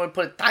ride. You want to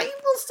put a tiny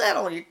little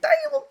saddle on your tiny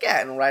little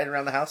cat and ride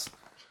around the house.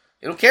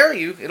 It'll carry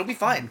you. It'll be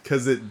fine.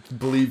 Because it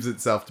believes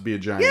itself to be a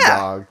giant Yeah.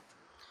 dog.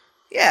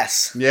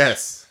 Yes.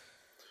 Yes.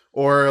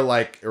 Or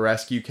like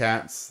rescue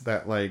cats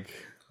that like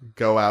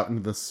go out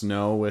into the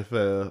snow with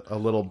a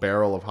little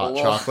barrel of hot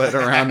Whoa. chocolate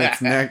around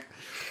its neck.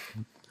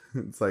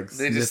 It's like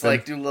They just sniffing.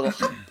 like do little.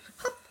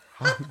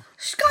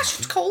 Gosh,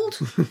 it's cold.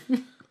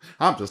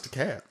 I'm just a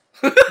cat.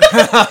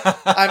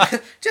 I'm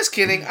just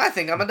kidding. I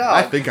think I'm a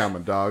dog. I think I'm a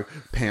dog.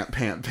 Pant,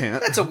 pant,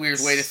 pant. That's a weird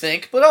way to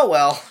think, but oh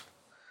well.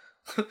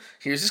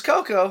 Here's his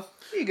Coco.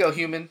 Here you go,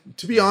 human.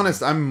 To be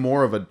honest, I'm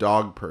more of a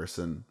dog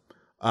person.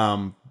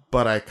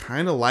 But I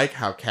kind of like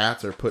how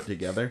cats are put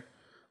together.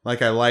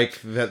 Like I like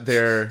that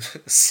they're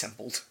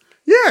Assembled.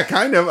 yeah,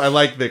 kind of. I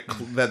like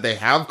that they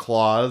have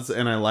claws,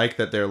 and I like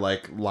that they're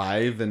like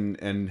lithe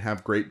and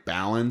have great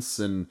balance,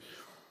 and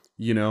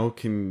you know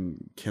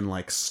can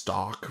like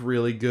stalk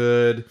really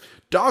good.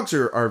 Dogs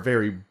are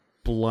very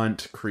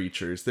blunt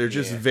creatures. They're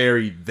just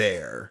very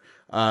there.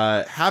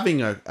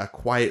 Having a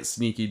quiet,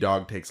 sneaky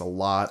dog takes a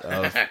lot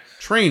of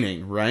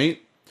training,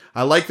 right?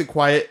 I like the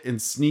quiet and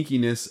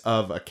sneakiness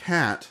of a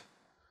cat,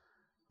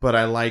 but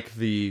I like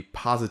the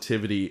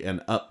positivity and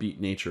upbeat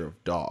nature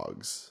of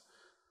dogs.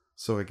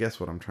 So I guess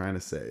what I'm trying to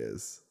say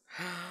is,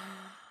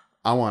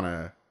 I want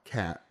a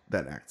cat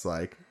that acts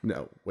like...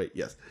 No, wait,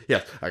 yes,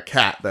 a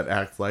cat that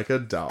acts like a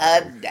dog.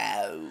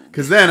 No.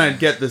 Because then I'd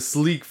get the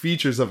sleek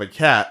features of a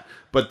cat,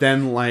 but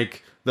then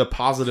like the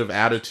positive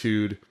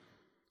attitude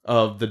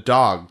of the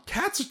dog.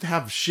 Cats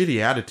have shitty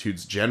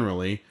attitudes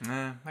generally.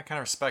 I kind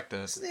of respect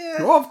it.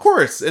 Yeah. Well, of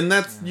course, and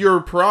that's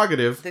your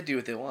prerogative. They do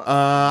what they want.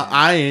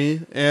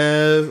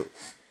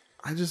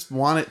 I just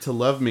want it to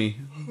love me,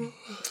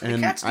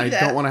 and cats do I that.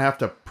 don't want to have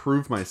to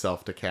prove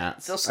myself to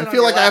cats. They'll sit I on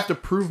feel your like I lap. have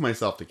to prove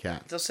myself to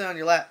cats. They'll sit on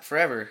your lap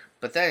forever,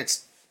 but then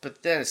it's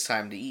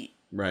time to eat.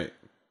 Right.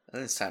 And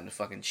then it's time to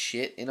fucking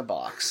shit in a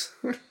box.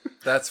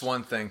 That's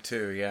one thing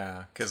too,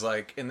 yeah. Because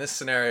like in this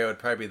scenario, it'd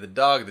probably be the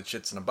dog that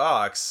shits in a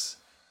box,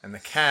 and the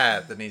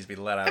cat that needs to be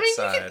let I mean,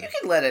 outside. you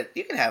can let it.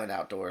 You can have an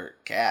outdoor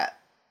cat.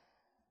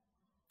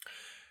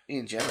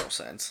 In general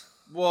sense,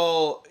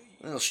 Well,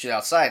 it'll shit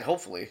outside.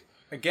 Hopefully.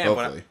 again,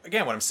 Hopefully.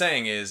 what I'm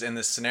saying is, in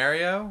this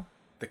scenario,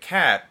 the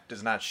cat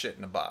does not shit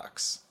in a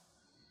box.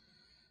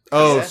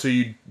 Oh, Yeah. so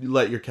you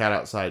let your cat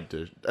outside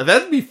to...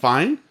 That'd be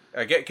fine.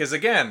 Because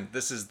again,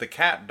 this is the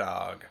cat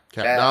dog.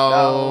 Cat Cat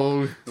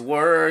dog. The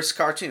worst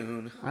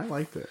cartoon. I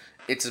liked it.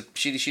 It's a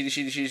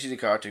shitty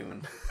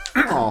cartoon.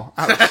 Oh,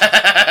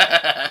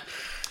 ouch.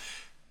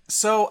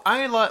 So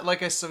I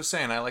like I was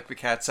saying, I like the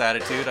cat's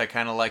attitude. I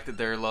kind of like that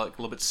they're like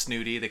a little bit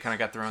snooty. They kind of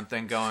got their own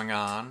thing going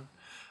on,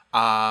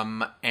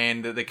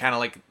 and they kind of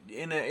like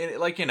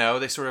like you know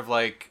they sort of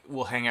like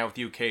will hang out with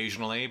you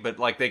occasionally, but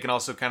like they can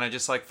also kind of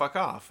just like fuck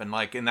off. And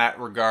like in that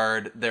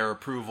regard, their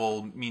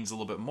approval means a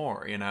little bit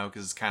more, you know,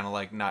 because it's kind of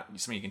like not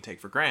something you can take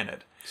for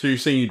granted. So you're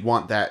saying you'd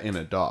want that in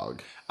a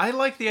dog? I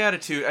like the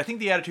attitude. I think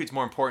the attitude's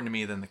more important to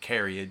me than the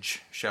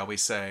carriage, shall we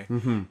say.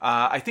 Mm-hmm.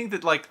 I think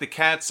that, like, the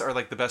cats are,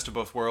 like, the best of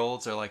both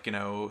worlds. They're, like, you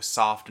know,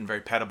 soft and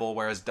very pettable,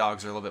 whereas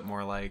dogs are a little bit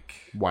more, like...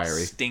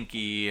 Wiry.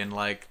 Stinky, and,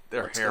 like,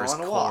 their Let's hair go is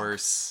on a walk.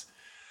 coarse.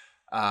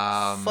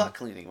 Fuck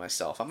cleaning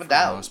myself. I'm a For the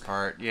dog. most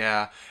part,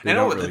 yeah. They And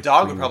I know don't the really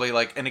dog clean would probably,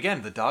 like... And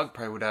again, the dog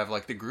probably would have,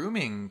 like, the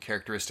grooming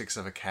characteristics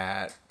of a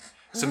cat.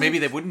 So maybe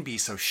they wouldn't be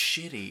so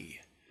shitty.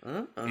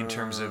 In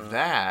terms of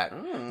that,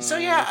 so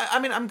yeah, I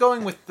mean, I'm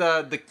going with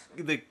the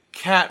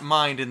cat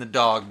mind in the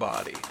dog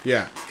body,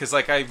 Yeah. because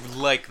like I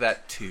like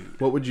that too.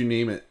 What would you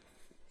name it?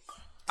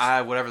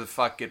 Whatever the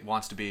fuck it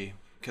wants to be,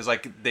 because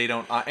like they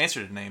don't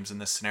answer to names in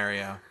this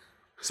scenario,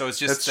 so it's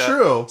just That's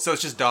true. So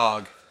it's just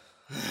dog.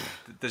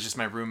 That's just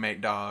my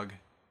roommate dog.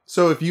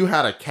 So if you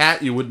had a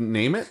cat, you wouldn't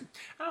name it?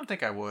 I don't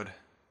think I would,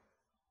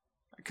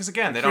 because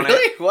again, they don't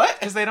Really? What?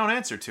 because they don't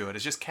answer to it.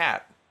 It's just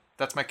cat.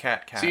 That's my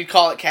cat. So you'd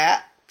call it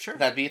cat? Sure.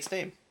 That'd be its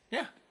name.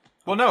 Yeah.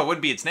 Well, no, it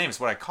wouldn't be its name.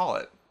 It's what I call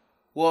it.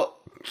 Well,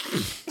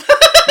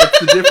 What's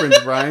the difference,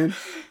 Brian?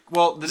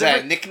 Well, the is that a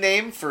difference.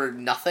 nickname for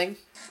nothing?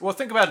 Well,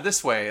 think about it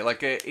this way.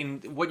 Like, in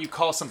what you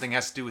call something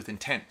has to do with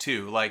intent,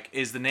 too. Like,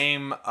 is the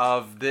name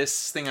of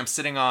this thing I'm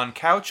sitting on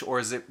couch, or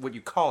is it what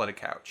you call it a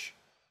couch?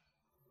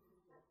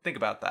 Think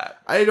about that.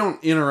 I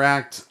don't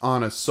interact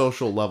on a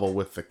social level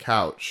with the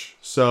couch,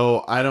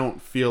 so I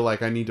don't feel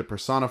like I need to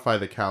personify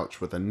the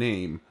couch with a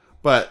name.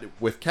 But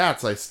with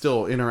cats, I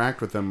still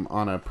interact with them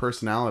on a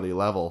personality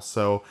level,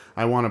 so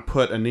I want to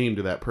put a name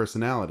to that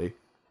personality.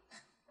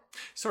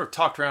 Sort of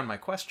talked around my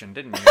question,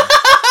 didn't you?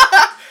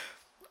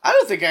 I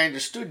don't think I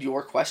understood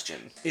your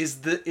question.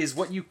 is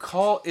what you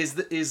call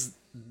the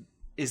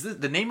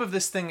name of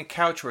this thing a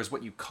couch, or is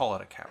what you call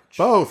it a couch?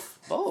 Both.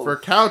 Both. For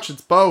couch,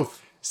 it's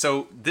both.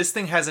 So this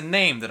thing has a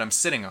name that I'm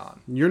sitting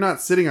on. You're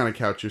not sitting on a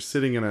couch, you're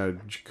sitting in a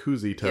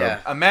jacuzzi tub. Yeah.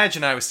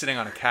 Imagine I was sitting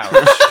on a couch.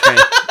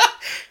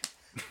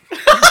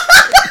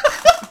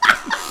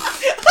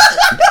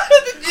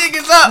 The jig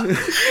is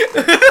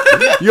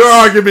up! Your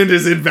argument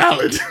is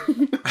invalid.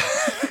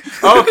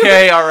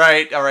 Okay, all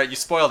right. You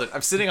spoiled it.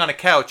 I'm sitting on a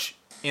couch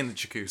in the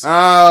jacuzzi.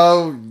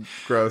 Oh,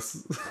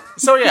 gross.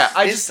 So yeah,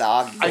 I It's just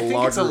soggy. I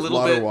think it's a little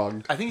Waterlogged.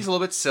 bit. I think it's a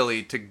little bit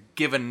silly to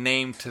give a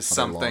name to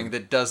something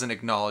that doesn't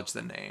acknowledge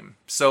the name.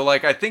 So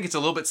like, I think it's a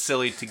little bit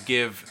silly to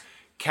give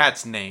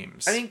cats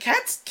names. I mean,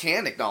 cats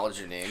can acknowledge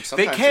your name. they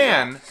Sometimes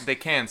can. They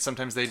can.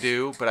 Sometimes they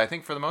do, but I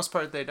think for the most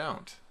part they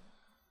don't.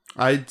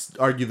 I'd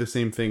argue the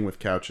same thing with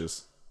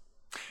couches.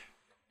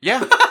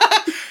 Yeah.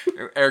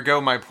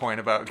 Ergo, my point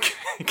about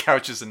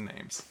couches and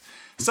names.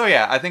 So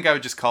yeah, I think I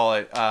would just call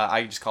it.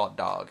 I just call it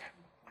dog.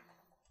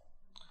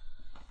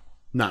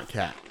 Not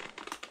cat,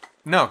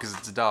 No, because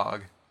it's a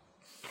dog.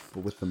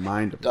 but with the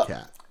mind of a Duh.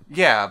 cat.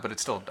 Yeah, but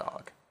it's still a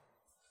dog.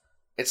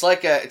 It's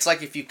like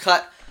if you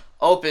cut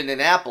open an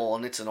apple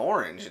and it's an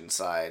orange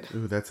inside.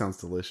 Ooh, that sounds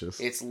delicious.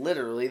 It's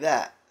literally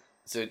that.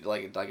 So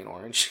like an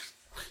orange.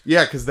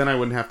 Yeah, because then I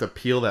wouldn't have to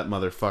peel that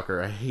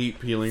motherfucker. I hate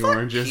peeling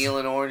oranges.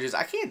 Peeling oranges.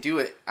 I can't do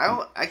it.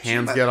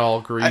 Hands get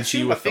all greasy I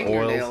chew my with the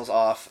fingernails oils.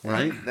 off,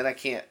 Right? and then I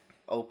can't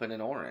open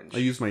an orange. I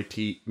use my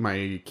keys.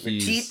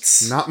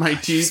 teats? Not my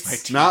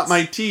teeth. Not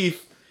my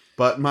teeth,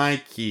 but my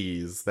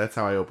keys. That's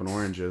how I open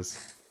oranges.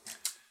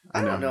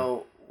 I don't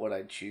know what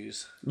I'd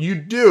choose. You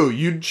do.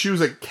 You'd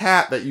choose a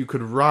cat that you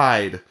could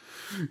ride.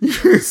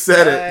 You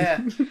said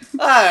it.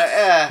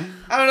 I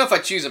don't know if I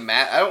choose a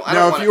mat. I don't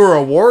Now, if wanna... you were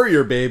a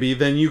warrior baby,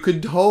 then you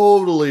could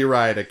totally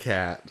ride a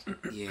cat.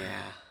 Yeah.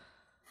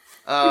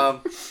 I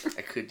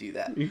could do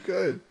that. You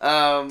could.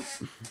 No,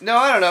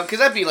 I don't know, because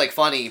that'd be like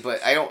funny,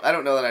 but I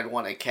don't know that I'd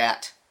want a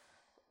cat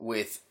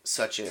with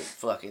such a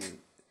fucking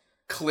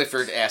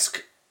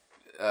Clifford-esque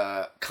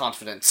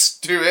confidence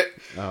to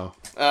it. Oh.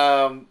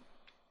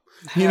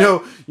 You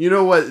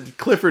know what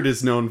Clifford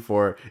is known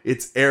for?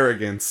 It's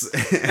arrogance,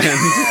 and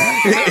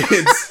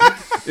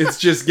it's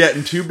just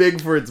getting too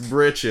big for its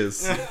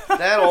britches.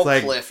 That old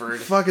Like, Clifford.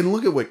 fucking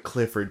look at what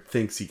Clifford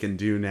thinks he can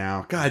do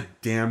now. God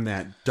damn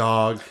that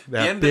dog,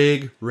 that end of-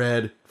 big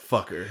red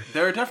fucker.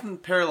 There are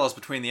definite parallels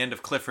between the end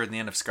of Clifford and the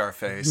end of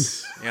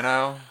Scarface. You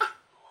know?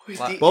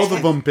 Both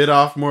of them bit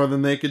off more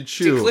than they could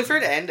chew. Did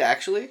Clifford end,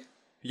 actually?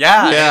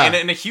 Yeah, Yeah.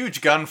 In a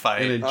huge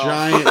gunfight. in a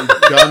giant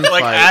gunfight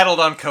like addled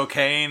on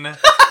cocaine.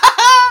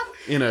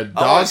 in a wanna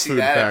dog see food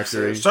that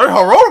factory. episode. Say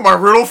hello to my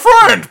little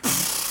friend.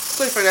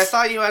 Clifford, I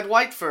thought you had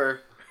white fur.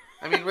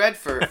 I mean red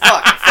fur. Fuck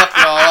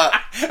it all up.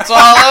 It's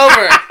all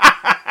over.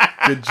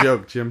 Good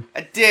joke, Jim.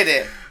 I did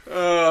it.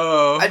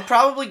 Oh. I'd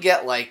probably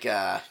get like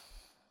Yeah,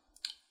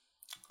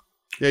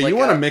 Like you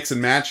want to a- mix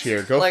and match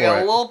here. Go like for a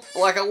it.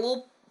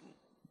 little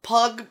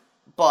pug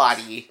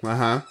body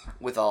Uh-huh.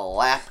 with a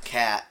lap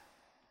cat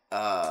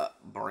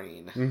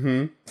brain.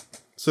 Mm-hmm.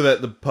 So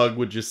that the pug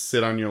would just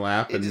sit on your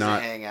lap It and doesn't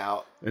not hang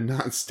out.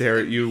 stare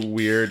at you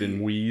weird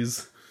and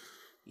wheeze.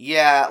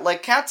 Yeah,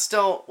 like cats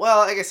don't. Well,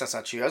 I guess that's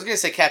not true. I was gonna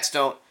say cats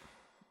don't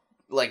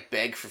like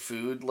beg for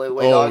food like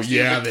way Oh, dogs do.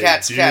 yeah, But they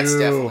cats do.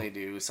 definitely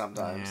do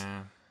sometimes.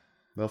 Yeah.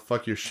 They'll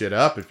fuck your shit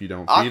up if you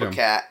don't feed them.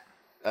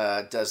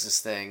 Aquacat does this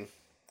thing.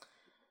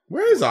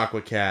 Where is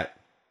Aquacat?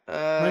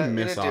 I In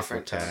miss a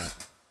different Aquacat.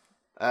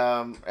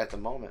 time. At the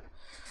moment,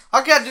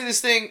 Aquacat do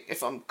this thing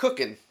if I'm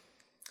cooking.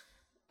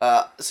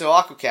 So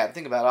Aquacat,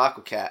 think about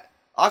Aquacat.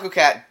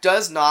 Aquacat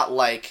does not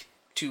like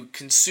to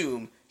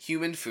consume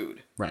human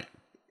food. Right.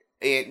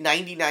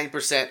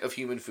 99% of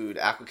human food,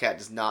 Aquacat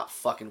does not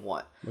fucking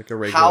want. Like a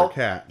regular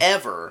cat.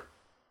 However,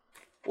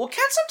 well,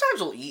 cats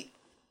sometimes will eat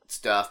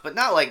stuff, but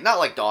not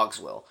like dogs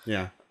will.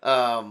 Yeah.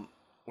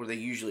 Where they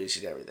usually just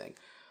eat everything.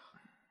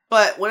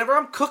 But whenever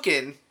I'm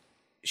cooking,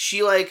 she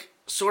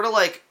sort of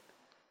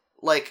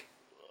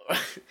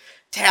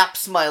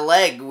taps my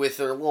leg with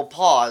her little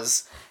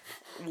paws.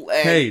 And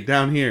Hey,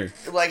 down here.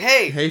 like,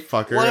 hey, Hey,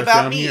 fucker. what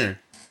about down me? here.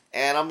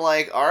 And I'm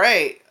like, all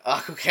right,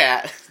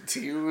 Aquacat,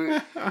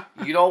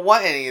 you don't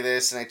want any of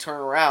this. And I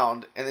turn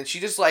around, and then she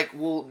just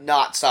will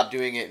not stop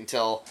doing it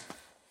until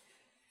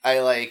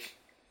I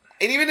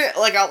and even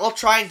I'll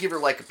try and give her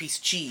a piece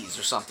of cheese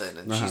or something,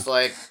 and she's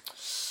like,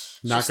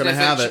 Not she'll gonna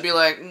sniff have She'll it. be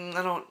like,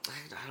 I don't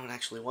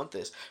actually want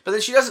this. But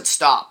then she doesn't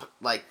stop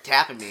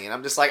tapping me, and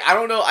I'm just like, I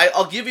don't know.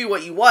 I'll give you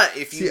what you want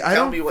if you See, I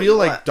tell don't me what feel you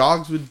like want.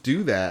 dogs would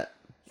do that.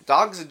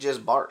 Dogs would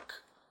just bark.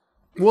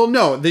 Well,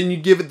 no. Then you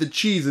give it the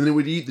cheese, and it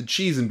would eat the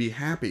cheese and be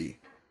happy.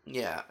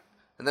 Yeah,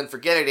 and then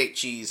forget it ate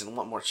cheese and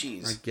want more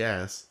cheese. I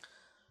guess.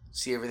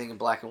 See everything in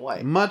black and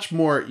white. Much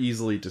more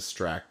easily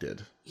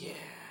distracted. Yeah,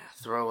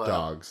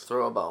 Dogs.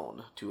 throw a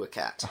bone to a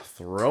cat.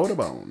 Throw it a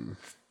bone.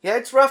 Yeah,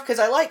 it's rough because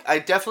I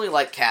definitely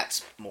like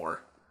cats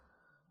more,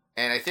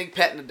 and I think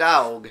petting a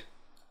dog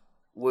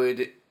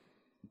would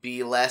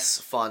be less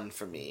fun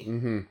for me.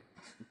 Mm-hmm.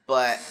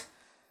 But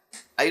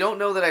I don't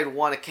know that I'd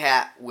want a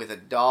cat with a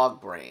dog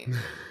brain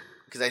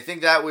because I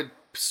think that would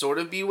sort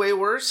of be way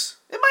worse.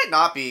 It might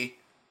not be.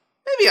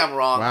 Maybe I'm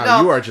wrong. Wow,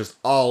 no, you are just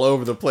all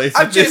over the place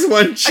I'm with this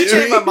one, I changed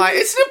my Chewy. mind.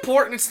 It's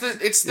important.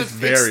 It's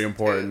very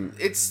important.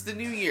 It's the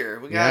new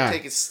year. We gotta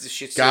take this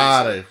shit seriously.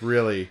 Gotta,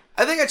 really.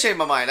 I think I changed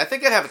my mind. I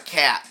think I'd have a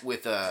cat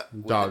with a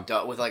Dog.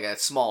 with a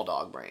small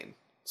dog brain,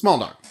 Small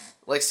dog.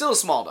 still a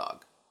small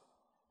dog,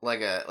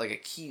 like a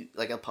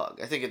pug.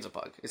 I think it's a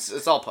pug.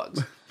 It's all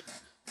pugs,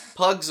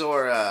 pugs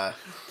or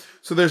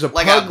So there's a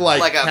like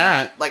pug-like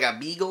cat. like a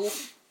beagle.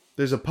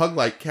 There's a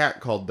pug-like cat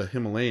called the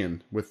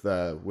Himalayan with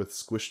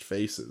squished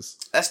faces.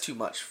 That's too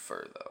much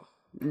fur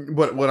though.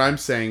 What I'm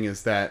saying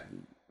is that.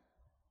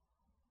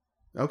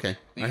 Okay,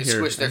 You can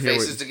squish their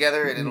faces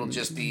together and it'll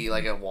just be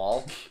like a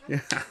wall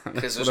Yeah, because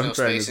that's there's what no I'm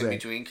trying to space in say.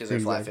 between because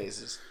they're flat Exactly.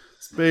 faces.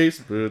 Space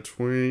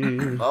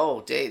between.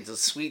 Oh, Dave, the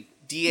sweet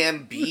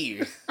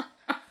DMB.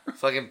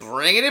 Fucking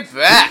bringing it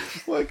back.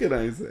 What can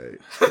I say?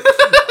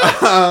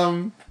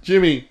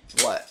 Jimmy,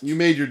 What? you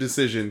made your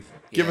decision.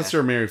 Give Yeah. us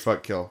your Mary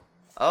Fuck Kill.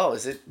 Oh,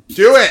 is it?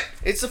 Do it!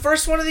 It's the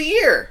first one of the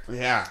year.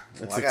 Yeah,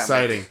 it's I gotta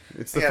exciting. make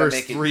It's I the gotta first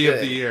make it 3 of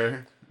good. the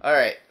year. All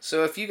right.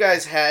 So if you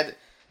guys had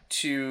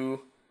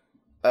to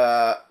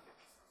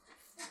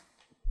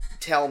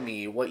tell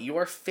me what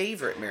your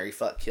favorite Marry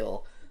Fuck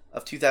Kill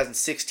of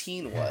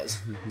 2016 was,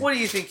 what do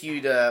you think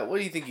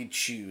you'd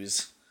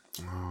choose?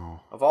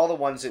 Oh, Of all the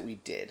ones that we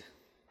did.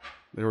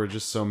 there were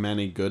just so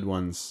many good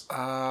ones.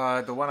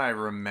 The one I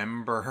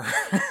remember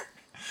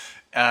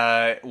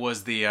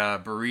was the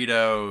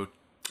burrito.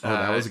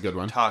 That was a good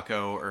one.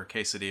 Taco or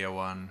quesadilla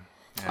one.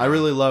 Yeah. I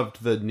really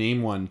loved the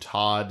name one,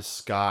 Todd,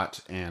 Scott,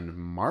 and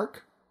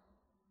Mark.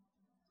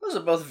 Those are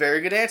both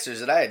very good answers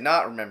that I had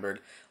not remembered.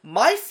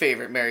 My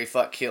favorite Marry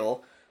Fuck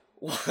Kill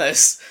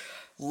was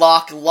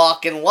Lock,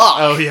 Lock, and Lock.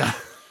 Oh, yeah.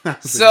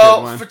 That was a good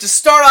So, one. to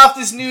start off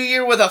this new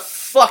year with a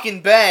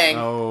fucking bang,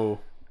 Oh,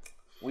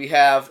 we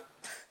have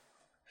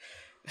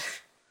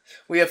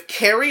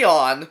Carry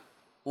On,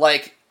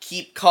 like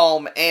Keep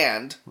Calm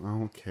and.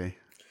 okay.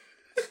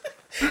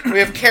 We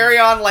have Carry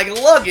On like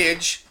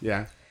Luggage,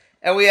 Yeah.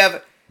 and we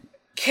have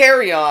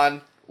Carry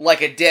On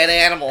like a Dead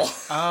Animal.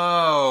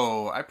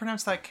 Oh, I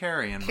pronounced that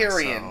carrion.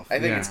 Carrion. myself. I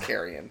think Yeah. it's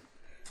Carrion.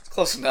 It's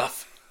close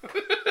enough.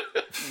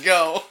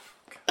 Go.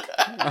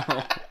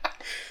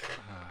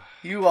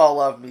 You all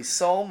love me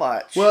so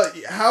much. Well,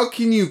 how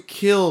can you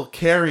kill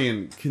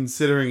carrion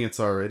considering it's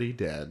already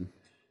dead?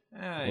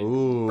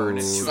 Ooh. Burn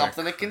it to a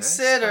Something to crisp,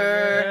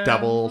 consider. I guess.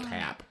 Double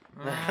tap.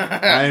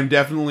 I am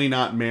definitely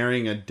not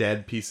marrying a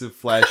dead piece of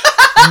flesh,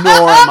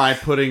 nor am I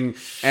putting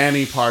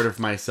any part of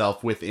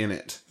myself within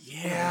it.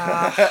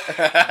 Yeah.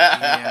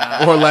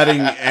 Yeah. Or letting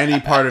any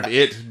part of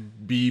it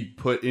be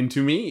put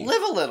into me.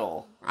 Live a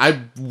little. I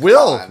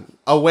will Come on.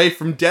 away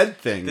from dead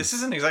things. This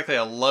isn't exactly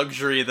a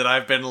luxury that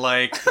I've been,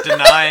 like,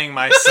 denying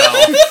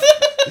myself.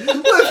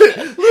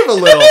 live a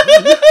little.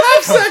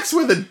 Have sex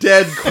with a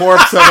dead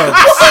corpse of a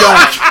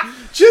skunk.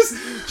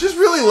 Just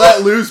really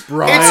let loose,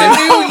 Brian. It's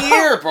a new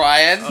year,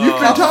 Brian. You've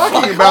been Fuck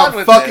talking on about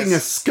with fucking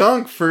this. a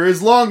skunk for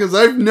as long as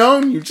I've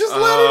known you. Just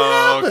let it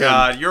Oh, happen.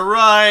 God, you're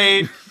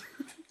right.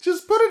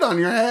 Just put it on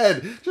your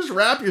head. Just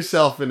wrap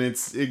yourself in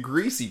its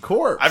greasy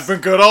corpse. I've been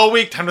good all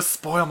week. Time to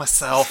spoil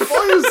myself.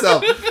 Spoil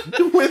yourself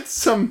with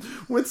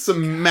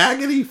some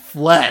maggoty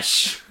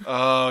flesh.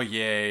 Oh,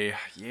 yay.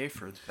 Yay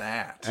for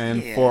that.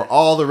 And Yeah. for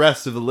all the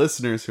rest of the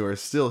listeners who are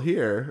still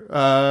here,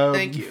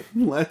 Thank you.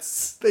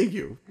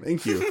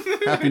 Thank you.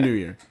 Happy New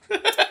Year.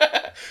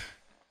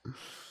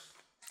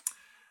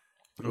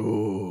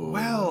 Ooh.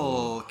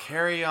 Well,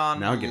 carry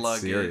on Now it gets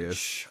luggage.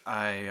 serious.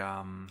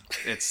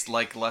 It's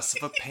like less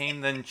of a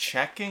pain than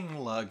checking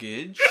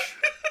luggage.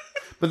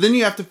 But then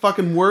you have to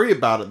fucking worry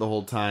about it the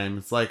whole time.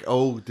 It's like,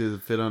 oh, does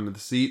it fit under the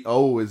seat?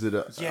 Oh, is it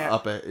Yeah.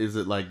 is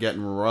it like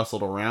getting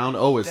rustled around?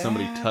 Oh, is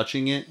somebody That-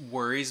 touching it?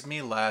 Worries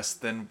me less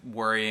than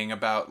worrying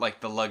about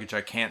like the luggage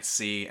I can't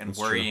see and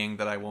worrying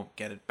that I won't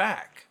get it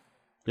back.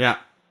 Yeah.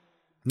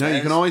 No, you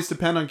Yes. can always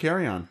depend on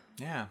carry-on.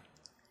 Yeah.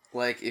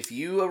 Like, if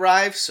you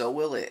arrive, so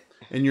will it.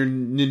 And your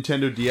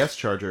Nintendo DS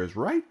charger is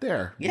right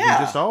there. You Yeah.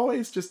 can just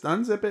always just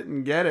unzip it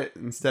and get it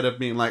instead of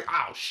being like,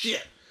 oh,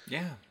 shit.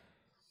 Yeah.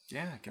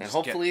 Yeah. I can And just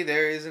hopefully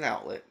there is an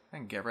outlet I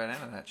can get right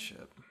out of that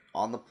shit.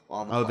 on the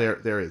Oh, plane.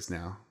 there is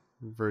now.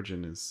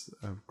 Virgin is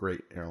a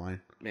great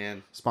airline.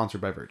 Man.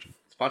 Sponsored by Virgin.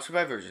 Sponsored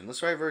by Virgin. Let's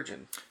try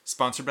Virgin.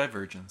 Sponsored by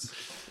Virgins.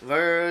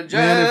 Virgin.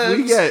 Man, if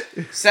we get...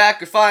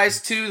 Sacrifice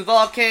to the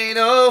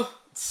volcano.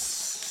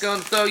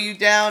 Gonna throw you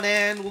down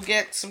and we'll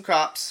get some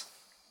crops.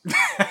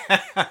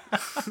 That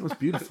was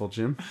beautiful,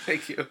 Jim.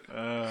 Thank you.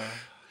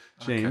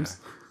 James.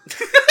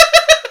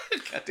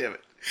 God damn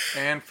it.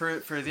 And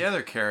for the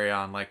other carry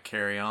on, like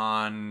carry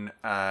on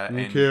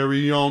and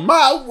Carry on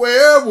my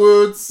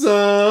wayward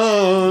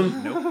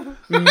son. nope.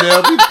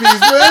 There'll be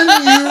peace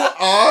when you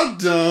are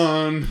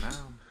done.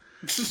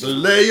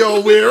 Lay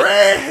your weary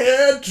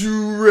head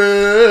to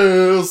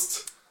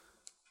rest.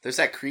 There's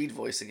that Creed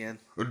voice again.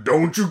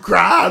 Don't you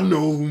cry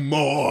no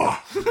more.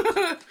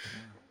 Yeah,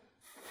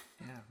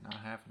 not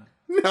having it.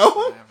 No?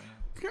 Not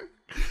having it.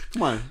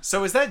 Come on.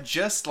 So is that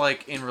just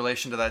like in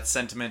relation to that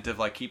sentiment of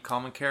like keep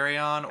calm and carry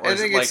on, or I is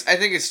think it like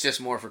it's just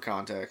more for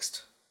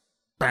context.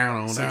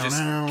 Down, so down, just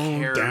down,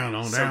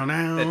 down, so down,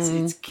 down.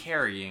 it's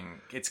carrying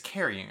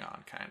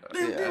on kind of.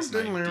 Yeah, That's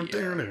an idea.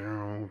 Carrying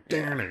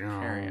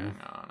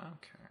on,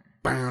 okay.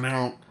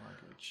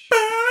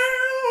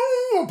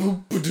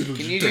 Can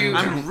you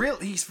do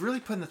He's really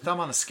putting the thumb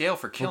on the scale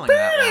for killing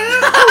that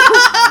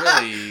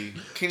one. Really.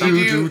 can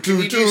you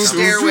do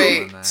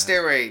Something.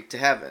 Stairway to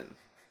Heaven?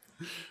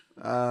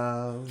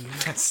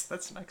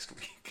 That's next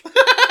week.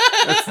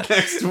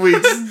 Next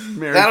week's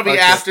Mary That'll be Fuck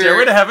It. after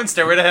Stairway to heaven,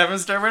 stairway to heaven,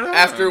 stairway to heaven.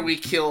 after we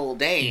kill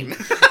Dane.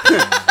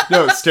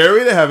 No,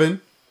 Stairway to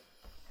Heaven,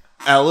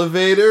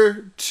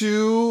 Elevator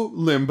to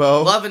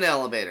Limbo, Love an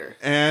elevator.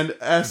 and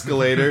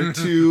Escalator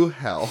to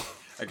Hell.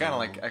 I kind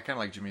of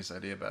like Jimmy's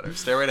idea better.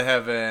 Stairway to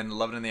heaven,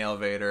 loving in the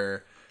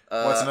elevator.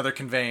 What's another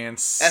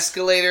conveyance?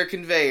 Escalator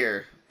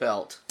conveyor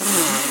belt.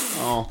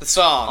 Oh, The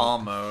song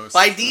Almost.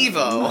 by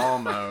Devo,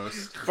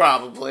 Almost.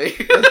 probably.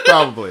 that's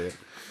probably it.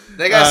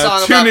 They got a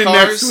song Tune about in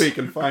cars. next week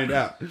and find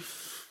out.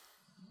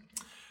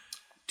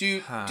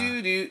 Do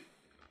do do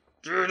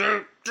do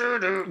do do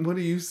do What are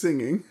you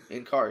singing?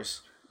 in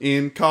cars.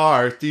 In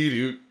car,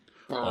 doo-doo.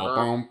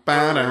 Bum,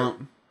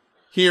 ba-dum.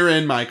 Here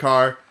in my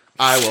car,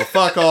 I will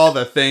fuck all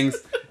the things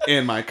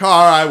in my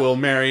car. I will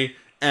marry,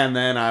 and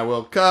then I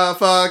will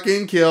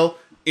fucking kill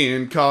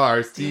in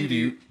cars.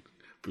 Dee-doo.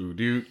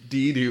 Boo-doo.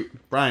 Dee-doo.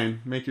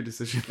 Brian, make your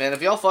decision. Man,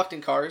 have y'all fucked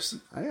in cars?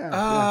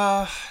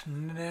 Yeah.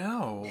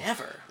 No.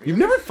 Never. You've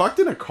never fucked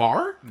in a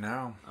car?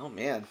 No. Oh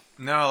man.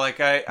 No, like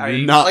You're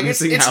I not Like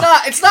it's missing it's out.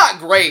 not it's not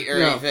great or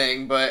No.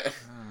 anything, but it's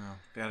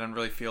I didn't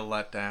really feel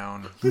let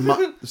down.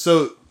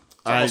 So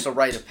almost a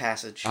rite of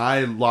passage.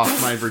 I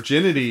lost my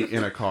virginity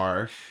in a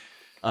car,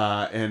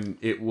 and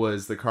it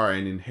was the car I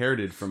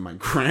inherited from my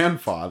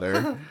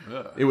grandfather.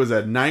 It was a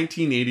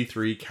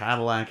 1983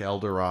 Cadillac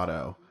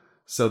Eldorado.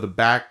 So the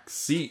back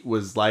seat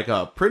was like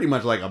pretty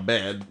much like a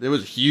bed. It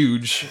was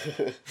huge.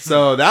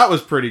 So that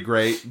was pretty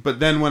great. But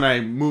then when I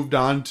moved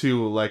on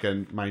to like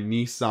my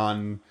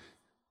Nissan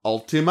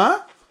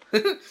Altima,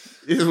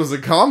 it was a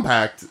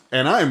compact,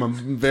 and I am a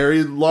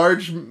very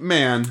large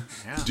man,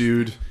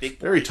 dude. Big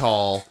boy. Very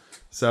tall.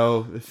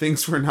 So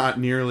things were not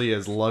nearly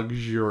as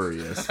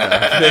luxurious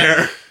back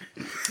there.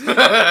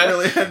 I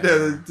really had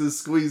to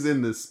squeeze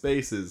into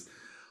spaces.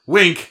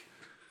 Wink.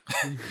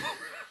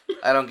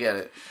 I don't get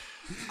it.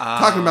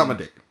 Talking about my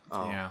dick.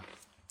 Oh.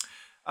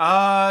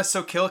 Yeah.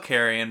 So kill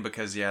Carrion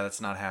because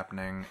that's not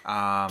happening.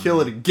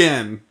 Kill it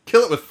again.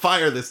 Kill it with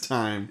fire this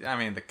time. I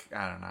mean,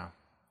 I don't know.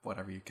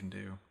 Whatever you can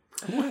do.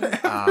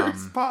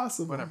 It's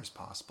possible. Whatever's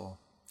possible.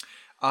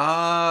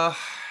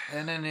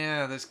 And then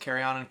there's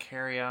Carry On and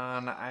Carry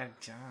On. I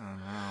don't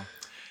know.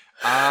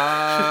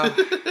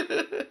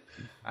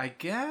 I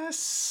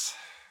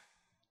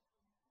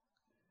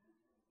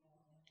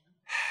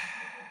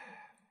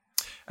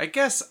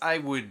guess I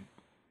would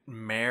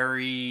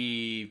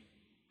marry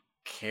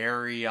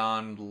Carry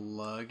On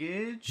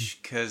Luggage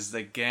because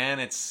again,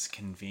 it's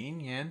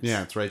convenient.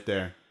 Yeah, it's right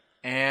there.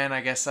 And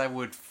I guess I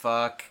would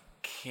fuck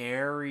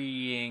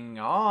Carrying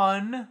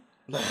On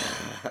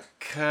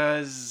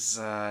because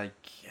I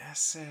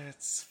guess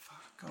it's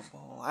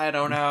fuckable. I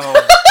don't know.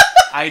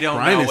 I don't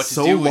Brian know is what to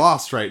so do with,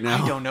 lost right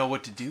now. I don't know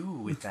what to do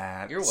with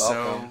that. You're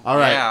welcome. So, All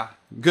right. Yeah,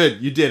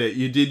 Good. You did it.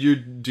 You did your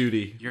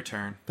duty. your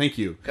turn. Thank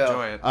you. Go.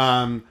 Enjoy it.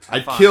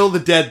 I'd fun. kill the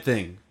dead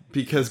thing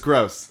because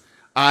gross.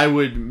 I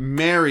would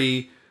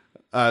marry,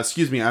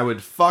 I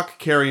would fuck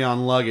Carry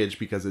On Luggage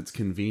because it's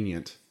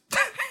convenient.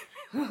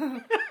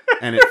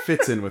 And it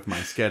fits in with my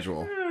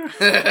schedule.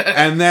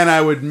 And then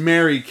I would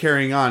marry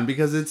Carrying On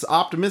because it's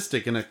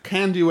optimistic and a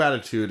can-do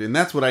attitude, and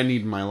that's what I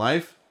need in my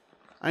life.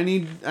 I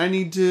need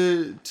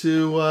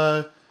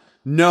to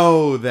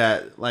know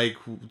that, like,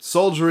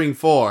 soldiering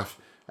forth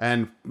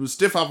and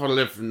stiff upper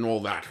lip and all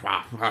that.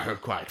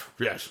 Quite,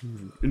 yes,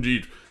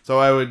 indeed. So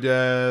I would,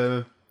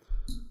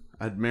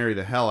 I'd marry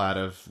the hell out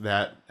of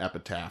that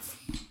epitaph.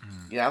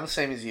 Yeah, I'm the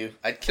same as you.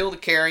 I'd kill the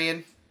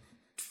carrion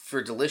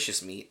for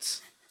delicious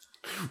meats.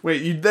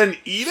 Wait, you then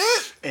eat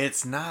it?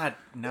 It's not.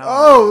 No.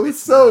 Oh,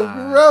 it's so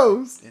not.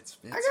 gross. It's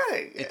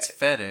It's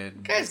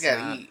fetid. guys It's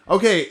gotta not- eat.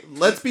 Okay,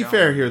 let's be going.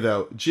 fair here,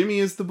 though. Jimmy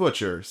is the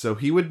butcher, so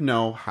he would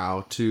know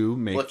how to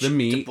make Butch the to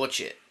meat. butch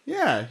it.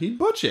 Yeah, he'd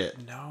butch it.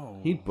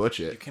 No. He'd butch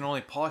You it. can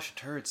only polish a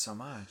turd so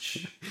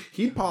much.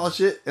 He'd polish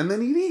it, and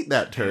then he'd eat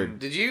that turd.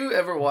 Did you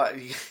ever watch?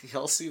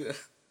 Y'all see the?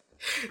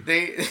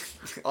 They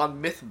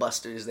on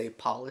MythBusters they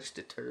polished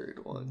a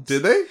turd once.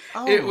 Did they?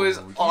 It was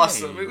Oh,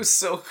 awesome. yay. It was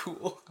so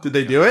cool. Did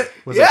they do it?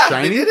 Was Yeah, it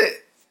shiny? they did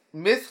it.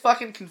 Myth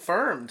fucking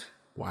confirmed,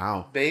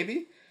 Wow.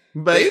 baby.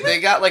 Baby? They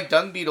got like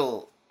dung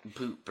beetle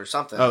poop or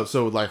something. Oh,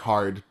 so like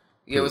hard.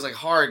 Yeah, it was like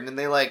hard, and then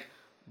they like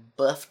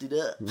buffed it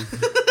up,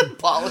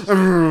 polished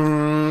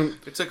it.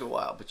 It took a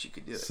while, but you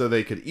could do it. So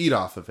they could eat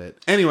off of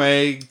it.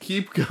 Anyway,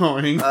 keep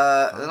going.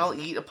 Then I'll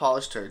eat a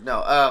polished turd.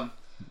 No,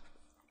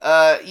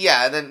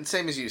 yeah, and then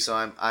same as you. So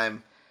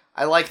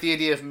I like the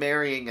idea of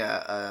marrying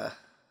a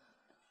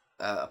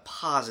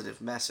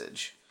positive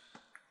message,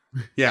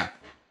 Yeah,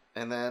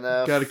 and then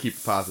gotta keep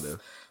it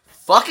positive.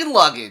 fucking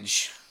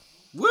luggage.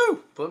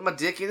 Woo! Putting my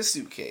dick in a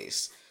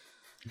suitcase,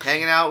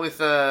 hanging out with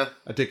A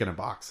dick in a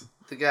box.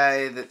 the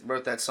guy that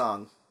wrote that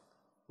song,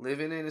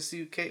 "Living in a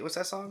Suitcase." What's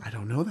that song? I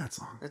don't know that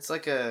song. It's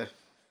like a.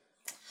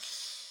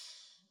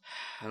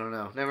 I don't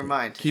know. Never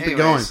mind. Keep it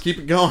going. Keep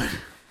it going.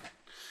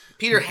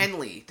 Peter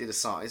Henley did a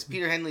song. It's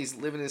Peter Henley's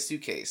 "Living in a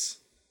Suitcase,"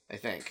 I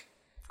think.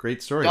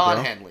 Great story, Don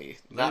bro. Henley,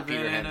 not Living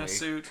Peter in Henley. a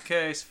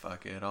suitcase,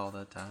 fuck it all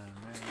the time.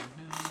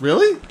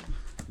 Really?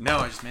 No,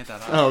 I just made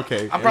that up. Oh,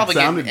 okay. I'm probably It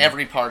sounded- getting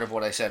every part of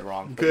what I said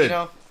wrong, but you Good.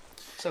 know,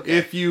 it's okay.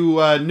 If you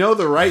know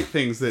the right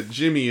things that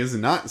Jimmy is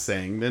not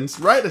saying, then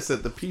write us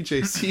at the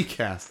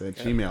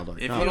pjccast@gmail.com.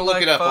 If I'm you gonna look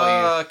like it up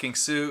while you- fucking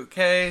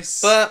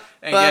suitcase But-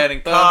 and but-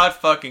 getting but-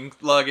 caught fucking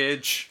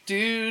luggage,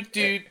 do.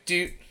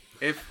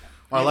 if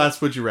Our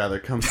last Would You Rather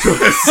comes to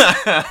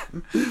us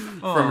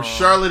from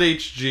Charlotte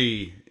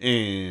H.G.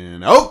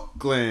 in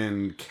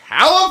Oakland,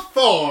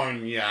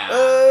 California.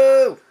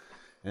 Oh,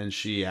 And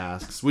she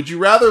asks, would you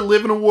rather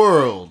live in a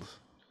world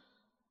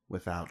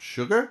without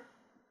sugar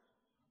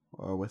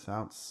or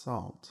without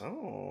salt?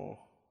 oh,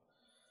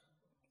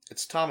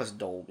 it's Thomas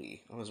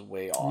Dolby. I was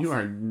way off. You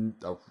are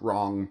a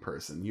wrong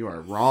person. You are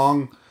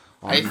wrong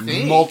on I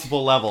think.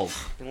 multiple levels.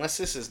 Unless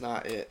this is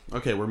not it.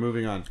 Okay, we're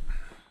moving on.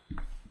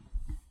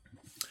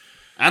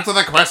 Answer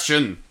the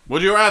question.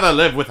 Would you rather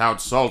live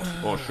without salt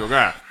or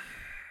sugar?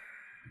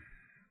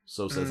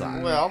 So says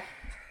I. Well,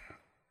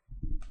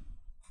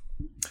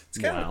 It's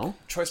kind of Well,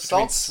 a choice between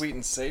salt's- sweet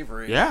and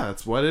savory. yeah,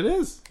 that's what it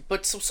is.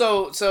 but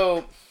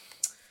so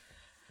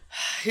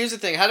here's the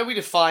thing. How do we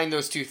define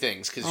those two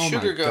things? Because Oh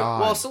sugar my goes...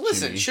 God, Well, so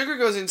listen. Jimmy. Sugar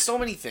goes in so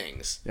many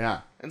things.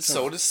 Yeah. And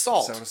so does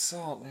salt. So does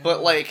salt. Yeah.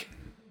 But, like,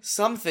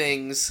 some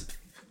things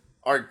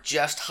are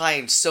just high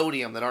in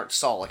sodium that aren't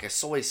salt, like a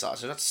soy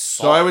sauce. They're not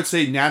salt. So I would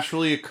say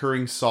naturally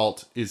occurring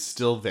salt is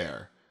still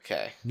there.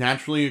 Okay.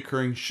 Naturally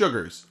occurring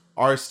sugars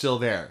are still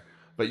there.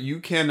 But you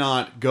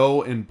cannot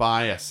go and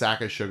buy a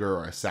sack of sugar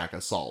or a sack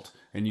of salt.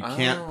 And you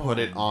can't put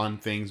it on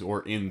things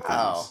or in things.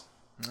 Oh.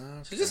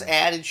 So just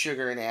added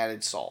sugar and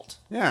added salt.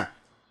 Yeah.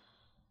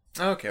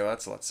 Okay, well,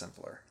 that's a lot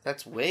simpler.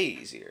 That's way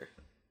easier.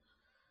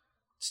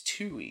 It's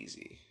too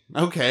easy.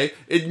 Okay.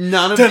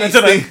 None of these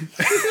things...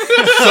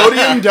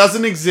 Sodium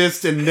doesn't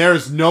exist and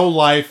there's no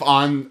life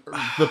on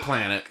the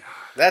planet.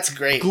 That's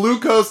great.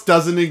 Glucose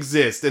doesn't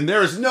exist and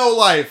there is no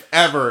life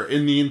ever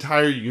in the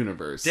entire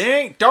universe.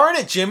 Dang, darn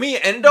it,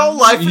 Jimmy! End all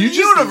life in You the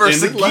just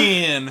universe ended life.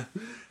 again.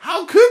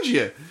 How could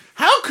you?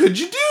 How could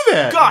you do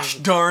that? Gosh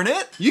darn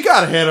it! You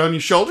got a head on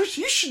your shoulders.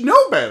 You should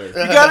know better. You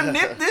gotta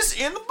nip this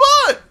in the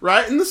bud.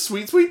 Right in the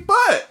sweet, sweet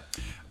butt.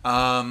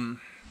 I don't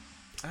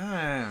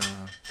know.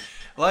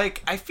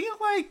 Like, I feel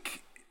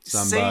like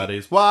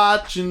Somebody's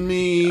watching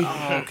me.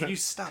 Oh, can you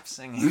stop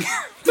singing?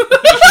 Please.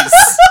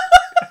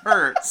 It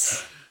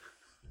hurts.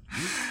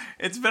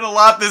 It's been a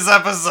lot this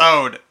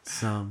episode.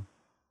 Some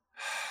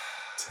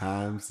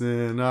times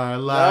in our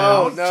No,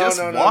 lives, no, Just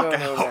no, no, walk no,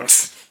 no, no.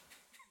 out.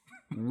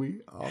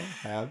 we all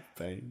have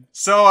pain.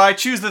 So I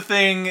choose the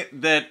thing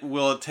that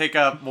will take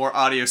up more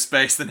audio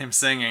space than him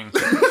singing.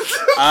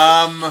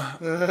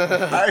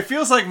 It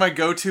feels like my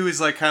go-to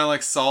is like kind of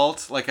like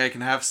salt. Like I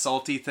can have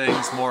salty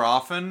things more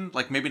often.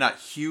 Like maybe not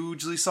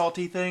hugely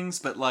salty things,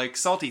 but like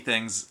salty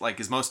things like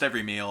is most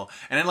every meal.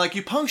 And then like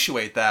you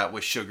punctuate that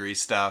with sugary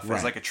stuff Right.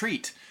 as like a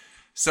treat.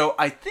 So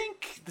I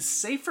think the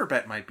safer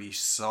bet might be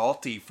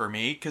salty for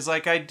me because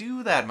like I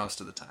do that most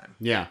of the time.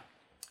 Yeah.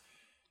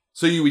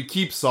 So you would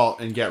keep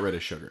salt and get rid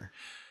of sugar.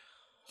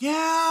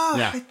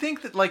 Yeah. I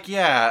think that like,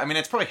 yeah. I mean,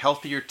 it's probably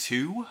healthier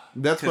too.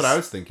 That's what 'Cause- I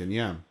was thinking,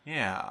 yeah.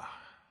 Yeah.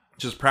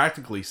 Just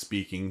practically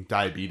speaking,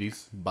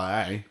 diabetes.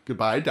 Bye.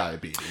 Goodbye,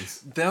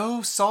 diabetes. Though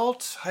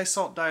high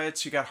salt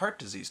diets, you got heart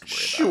disease to worry about.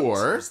 Sure,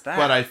 So there's that.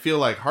 but I feel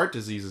like heart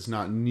disease is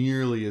not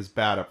nearly as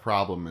bad a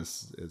problem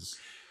as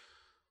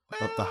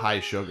up the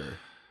high sugar.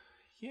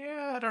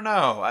 Yeah, I don't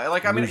know. I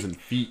Losing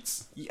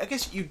feet.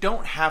 guess you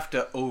don't have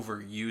to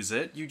overuse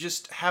it. You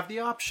just have the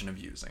option of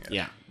using it.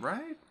 Yeah.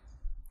 Right?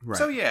 Right.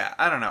 So yeah,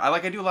 I don't know. I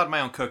do a lot of my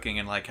own cooking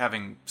and like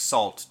having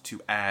salt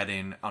to add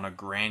in on a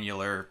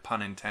granular,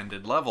 pun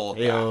intended level.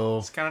 Ayo.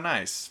 It's kind of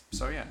nice.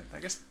 So yeah, I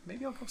guess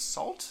maybe I'll go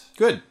salt.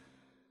 Good.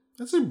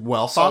 That's a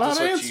well thought out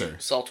answer.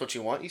 Salt what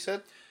you want, you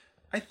said?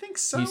 I think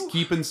so. He's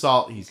keeping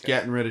salt. He's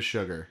getting rid of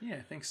sugar. Yeah,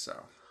 I think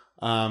so.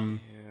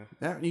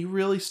 You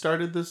really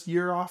started this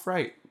year off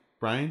right,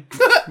 Brian.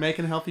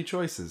 Making healthy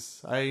choices.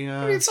 I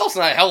mean, salt's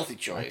not a healthy I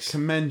choice.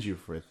 commend you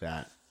for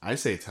that. I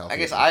say it's healthy. I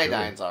guess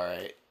iodine's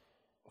alright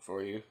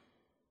for you.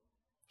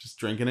 Just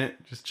drinking it,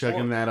 just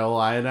chugging that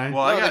old iodine.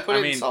 Well, No, they put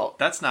it in salt.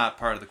 that's not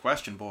part of the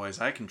question, boys.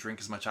 I can drink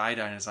as much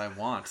iodine as I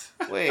want.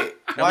 Wait,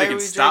 Nobody why can are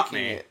we stop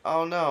drinking me. it?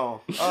 Oh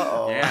no.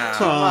 Uh-oh. Yeah.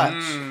 Too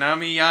much.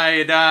 Nummy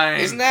iodine.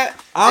 Isn't that...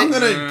 I'm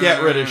gonna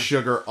get rid of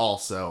sugar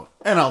also,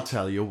 and I'll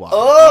tell you why.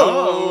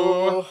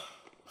 Oh!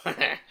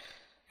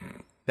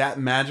 That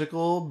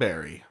magical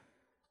berry.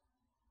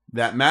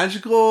 That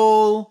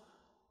magical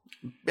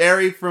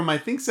berry from, I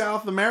think,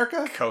 South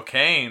America?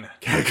 cocaine?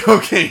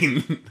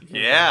 Cocaine.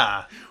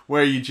 Yeah.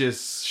 Where you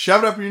just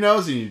shove it up your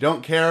nose and you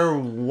don't care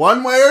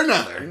one way or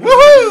another.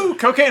 Woohoo!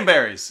 Cocaine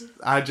berries.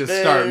 I just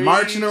start Berries.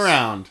 marching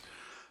around.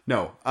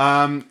 No.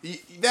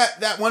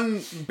 That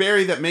one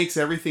berry that makes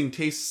everything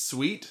taste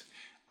sweet.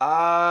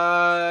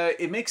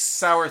 It makes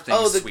sour things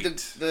Oh, sweet.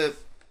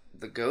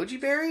 the goji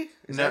berry?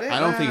 Is No, that it? I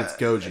don't think it's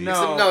goji.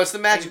 no. It's the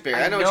magic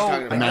berry. I know what you're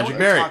talking A about. I know magic what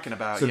berry. you're talking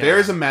about, So yeah. there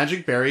is a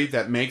magic berry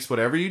that makes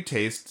whatever you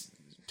taste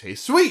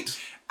sweet.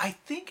 I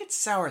think it's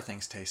sour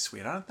things taste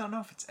sweet. I don't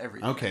know if it's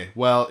everything. Okay,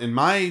 well, in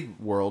my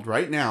world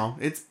right now,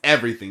 it's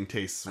everything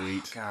tastes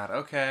sweet. God,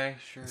 okay,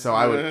 sure. So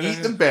I would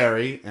eat the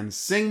berry and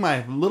sing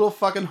my little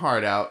fucking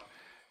heart out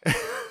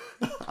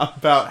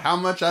about how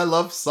much I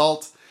love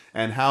salt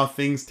and how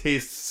things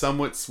taste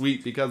somewhat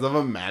sweet because of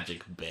a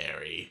magic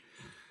berry.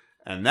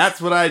 And that's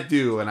what I'd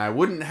do, and I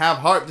wouldn't have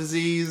heart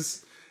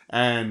disease,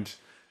 and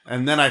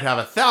then I'd have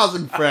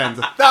 1,000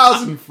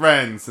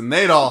 friends, and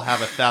they'd all have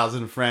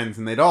 1,000 friends,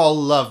 and they'd all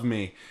love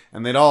me,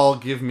 and they'd all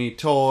give me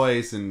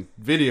toys and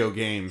video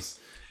games,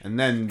 and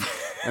then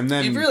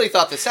You've really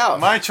thought this out.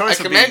 My choice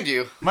I would commend be,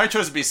 you. My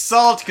choice would be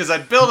salt because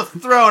I'd build a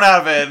throne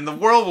out of it, and the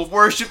world will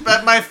worship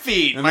at my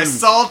feet. And My then-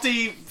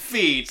 salty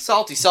feet.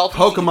 Salty.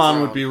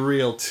 Pokemon would be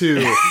real too.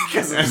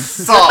 Because it's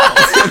salt.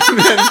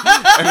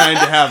 and I'd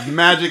have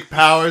magic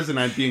powers, and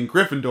I'd be in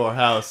Gryffindor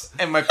house.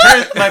 And my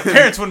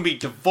parents wouldn't be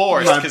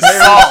divorced My because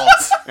parents-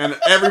 salt. And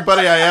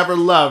everybody I ever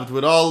loved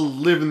would all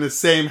live in the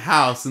same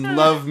house and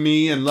love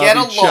me and love Get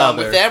each along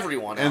other. with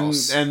everyone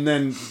else. And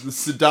then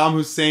Saddam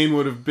Hussein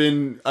would have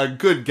been a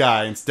good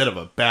guy instead of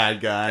a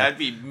bad guy. I'd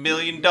be $1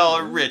 million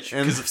rich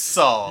And- because of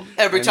salt.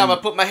 Every time I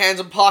put my hands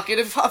in pocket,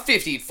 if a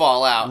 50'd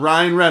fall out.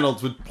 Ryan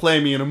Reynolds would play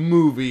me in a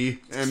movie,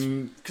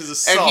 and Because of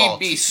And salt.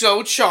 he'd be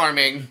so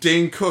charming.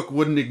 Dane Cook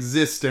wouldn't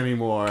exist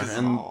anymore.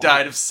 And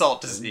died of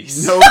salt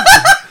disease.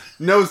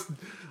 no,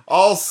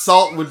 all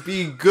salt would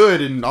be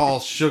good, and all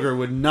sugar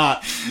would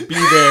not be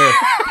there.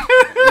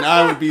 And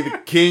I would be the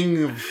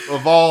king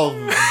of all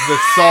the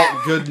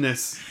salt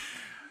goodness.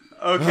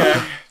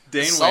 Okay.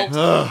 Dane Salt. wins.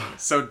 Ugh.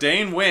 So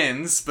Dane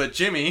wins, but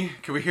Jimmy,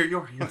 can we hear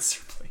your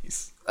answer,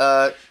 please?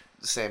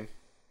 Same.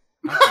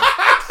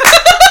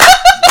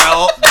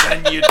 Well,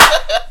 then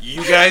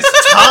you guys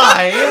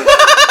tie.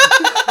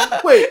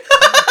 Wait,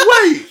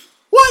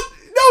 what?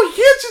 No, you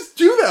can't just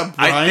do that,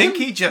 Brian. I think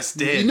he just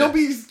did.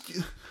 Nobody's...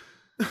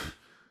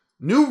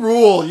 New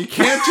rule, you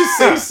can't just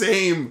say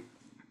same.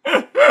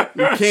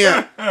 You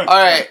can't.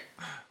 Alright.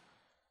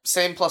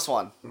 Same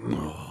 +1.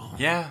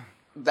 Yeah.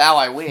 Now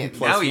I win.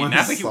 Plus Now he one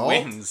salt?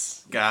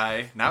 wins,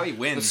 guy. Now he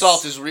wins. The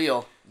salt is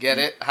real. Get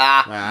it?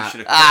 Ha. You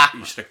should Ah.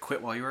 have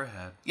quit while you were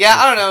ahead. Yeah,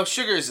 I don't know.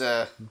 Sugar's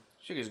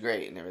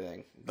great and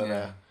everything. But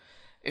Yeah.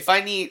 if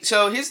I need...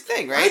 So here's the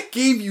thing, I right?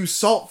 gave you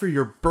salt for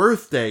your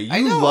birthday. I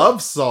You know.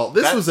 love salt.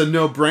 This That- was a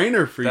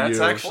no-brainer for That's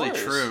you. actually Of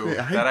course. true.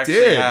 Yeah, that I actually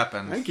did.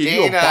 happened. I gave you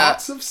a Dana-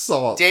 box of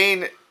salt.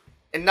 Dane,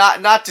 and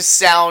not to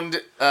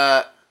sound...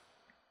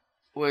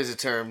 what is the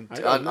term? I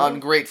don't know.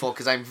 Ungrateful,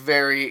 because I'm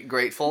very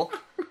grateful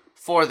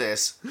for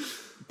this.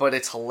 But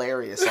it's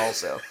hilarious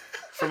also.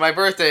 For my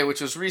birthday,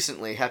 which was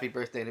recently, happy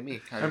birthday to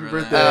me. Happy really-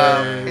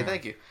 birthday. Hey,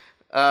 thank you.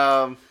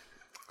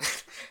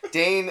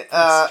 Dane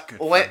good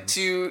went friends.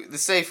 to the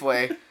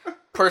Safeway,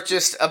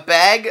 purchased a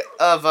bag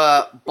of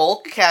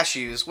bulk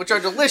cashews, which are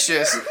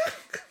delicious,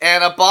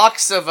 and a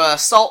box of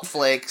salt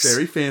flakes,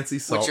 Very fancy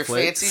salt which are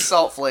flakes. fancy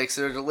salt flakes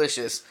that are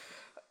delicious.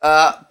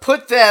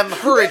 Put them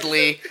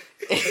hurriedly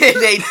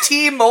in a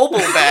T-Mobile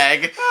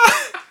bag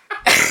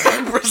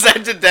and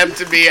presented them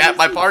to me at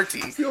my party.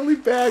 It's the only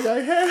bag I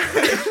had.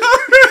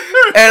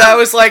 And I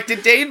was like,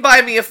 did Dane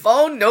buy me a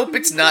phone? Nope,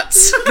 it's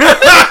nuts.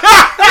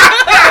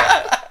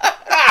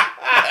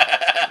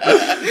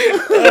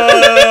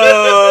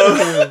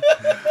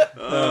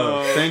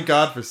 Thank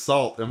God for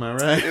salt, am I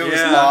right? It was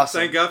awesome.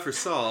 Thank God for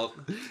salt.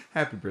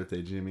 Happy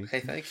birthday, Jimmy. Hey,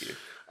 thank you.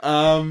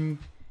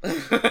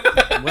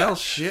 Well,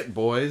 shit,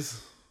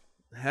 boys.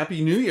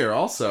 Happy New Year,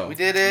 also. We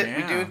did it. We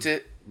Yeah. doing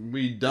it.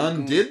 We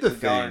done did the We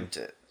thing. darned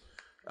it.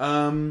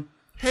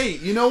 Hey,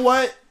 you know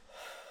what?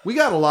 We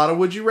got a lot of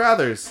Would You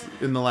Rathers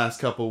in the last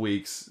couple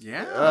weeks.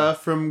 Yeah.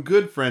 From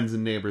good friends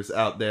and neighbors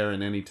out there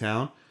in any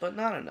town. But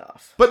not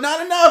enough. But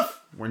not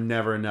enough! We're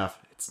never enough.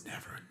 It's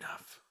never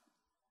enough.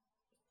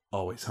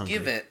 Always hungry.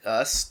 Give it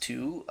us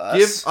to us.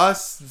 Give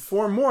us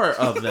 4 more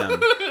of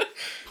them.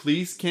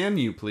 Please, can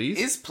you,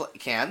 please?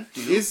 Can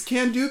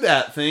Can do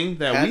that thing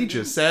that Can we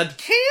do. just said.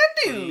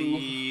 do.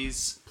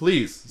 Please.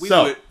 Please.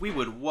 We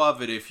would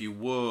love it if you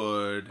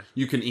would.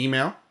 You can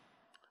email.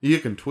 You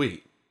can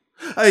tweet.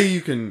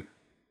 You can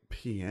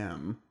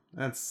PM.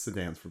 That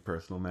stands for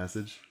personal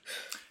message.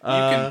 You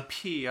can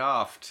pee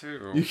off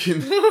too. You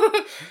can...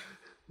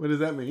 What does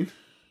that mean?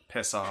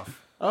 Piss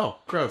off. Oh,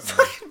 gross.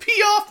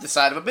 Pee off the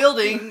side of a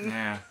building.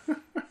 Yeah.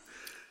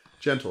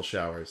 Gentle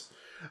showers.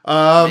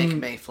 Make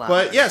Mayflower.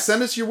 But yeah,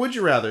 send us your Would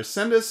You Rather.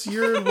 Send us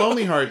your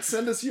Lonely Hearts.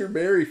 Send us your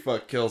Mary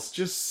Fuck Kills.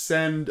 Just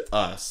send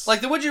us.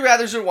 Like the Would You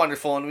Rathers are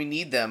wonderful and we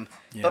need them.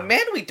 Yeah. But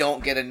man, we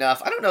don't get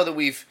enough. I don't know that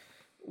we've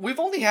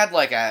only had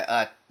like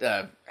a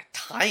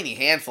tiny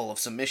handful of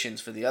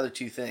submissions for the other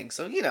two things.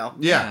 So, you know,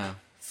 Yeah.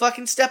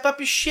 fucking step up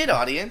your shit,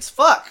 audience.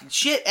 Fuck.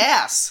 Shit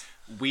ass.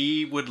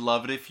 We would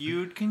love it if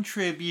you'd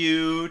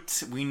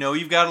contribute. We know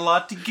you've got a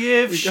lot to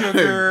give, We got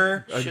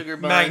Sugar. a Sugar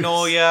buns.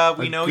 Magnolia,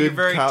 we a know you're good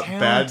very cop,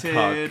 bad cop.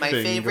 talented. My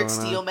thing favorite going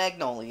on. Steel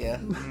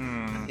Magnolia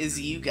is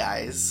you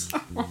guys.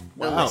 The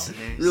Wow.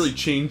 listeners. Really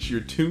changed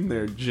your tune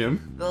there,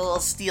 Jim. The little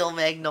Steel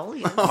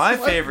Magnolia. My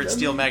What? favorite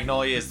Steel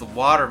Magnolia is the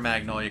Water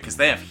Magnolia because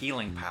they have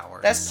healing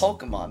powers. That's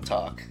Pokemon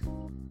talk.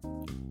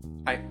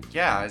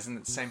 Yeah, isn't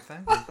it the same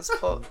thing?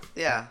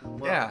 Yeah. Well,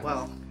 Yeah.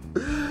 Well.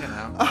 You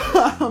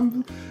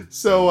know.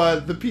 So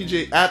the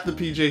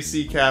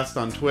PJC Cast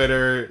on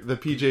Twitter, the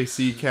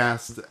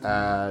PJCcast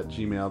at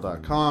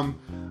gmail.com,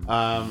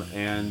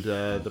 and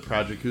the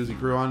Project Koozie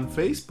Crew on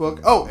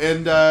Facebook. Oh,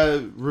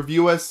 and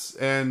review us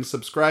and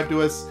subscribe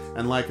to us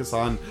and like us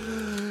on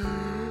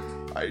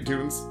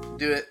iTunes.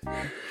 Do it.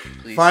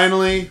 Please.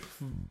 Finally,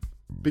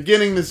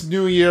 beginning this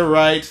new year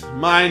right,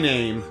 my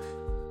name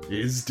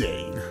is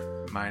Dane.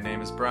 My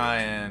name is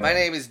Brian. My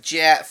name is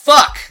Jack.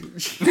 Fuck! You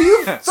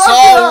It's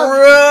all It's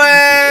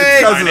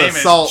ruined! 'cause My of name the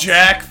salt. is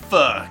Jack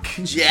Fuck.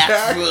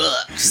 Jack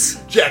Brooks.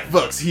 Jack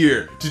Buck's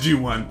here to do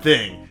one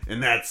thing,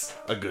 and that's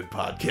a good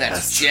podcast.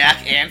 That's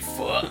Jack and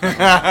Fuck.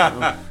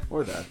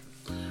 Or that.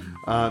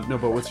 No,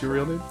 but what's your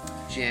real name?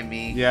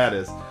 Jimmy. Yeah, it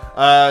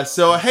is.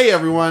 So, hey,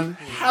 everyone.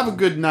 Have a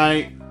good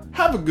night.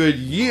 Have a good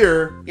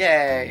year.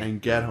 Yay.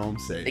 And get home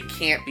safe. It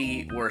can't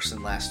be worse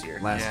than last year.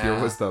 Last year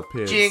was the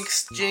piss.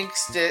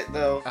 Jinxed it,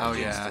 though. Oh,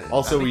 Jinxed yeah. it.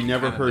 Also, I think we you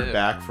never kinda heard did.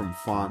 back from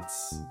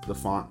the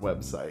font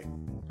website.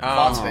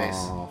 Font Oh, space.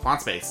 Oh,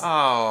 font space.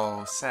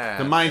 oh, sad.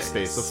 The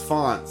MySpace of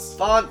fonts.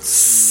 Fonts.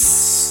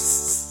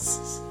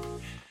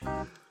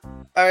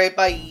 Alright,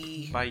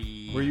 bye. Bye.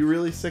 Were you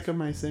really sick of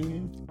my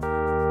singing?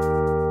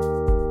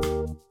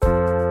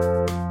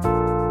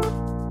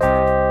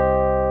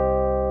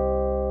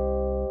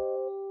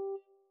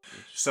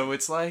 So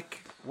it's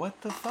like,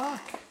 what the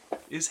fuck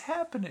is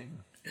happening?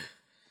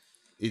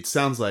 It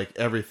sounds like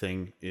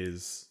everything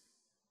is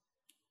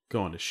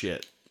going to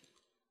shit.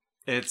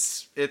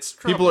 It's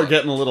People are troubling.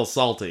 getting a little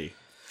salty.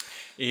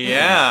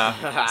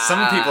 Yeah.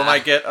 Some people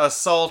might get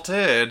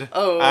assaulted.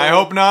 Oh. I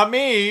hope not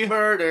me.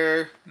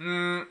 Murder.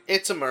 Mm,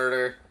 It's a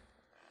murder.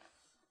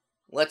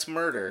 Let's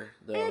murder,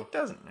 though. it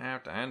doesn't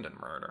have to end in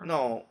murder.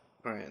 No,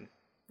 Brian.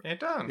 It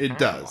doesn't. It have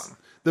does. one.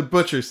 The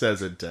butcher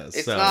says it does.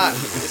 It's so. not.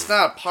 It's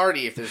not a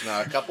party if there's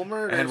not a couple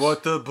murders. And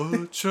what the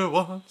butcher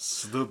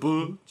wants, the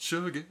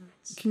butcher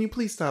gets. Can you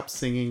please stop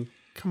singing?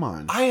 Come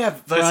on.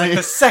 That's like Brian.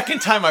 the second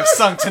time I've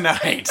sung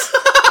tonight.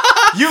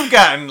 You've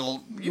done all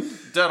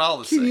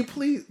the Can you singing.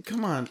 please?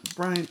 Come on,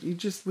 Brian. You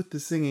just with the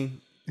singing.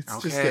 It's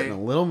just Okay. getting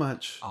a little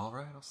much. All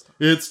right, I'll stop.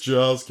 It's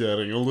just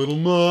getting a little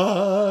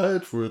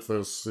much with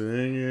the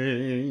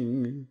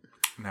singing.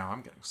 Now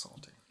I'm getting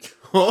salty.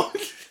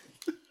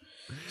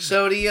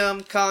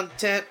 Sodium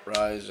content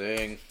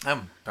rising.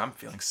 I'm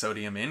feeling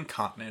sodium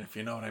incontinent, if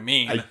you know what I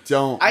mean. I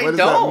don't. I What does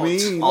don't. that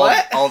mean?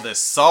 What? All this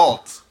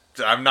salt,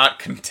 I'm not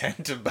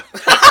content about.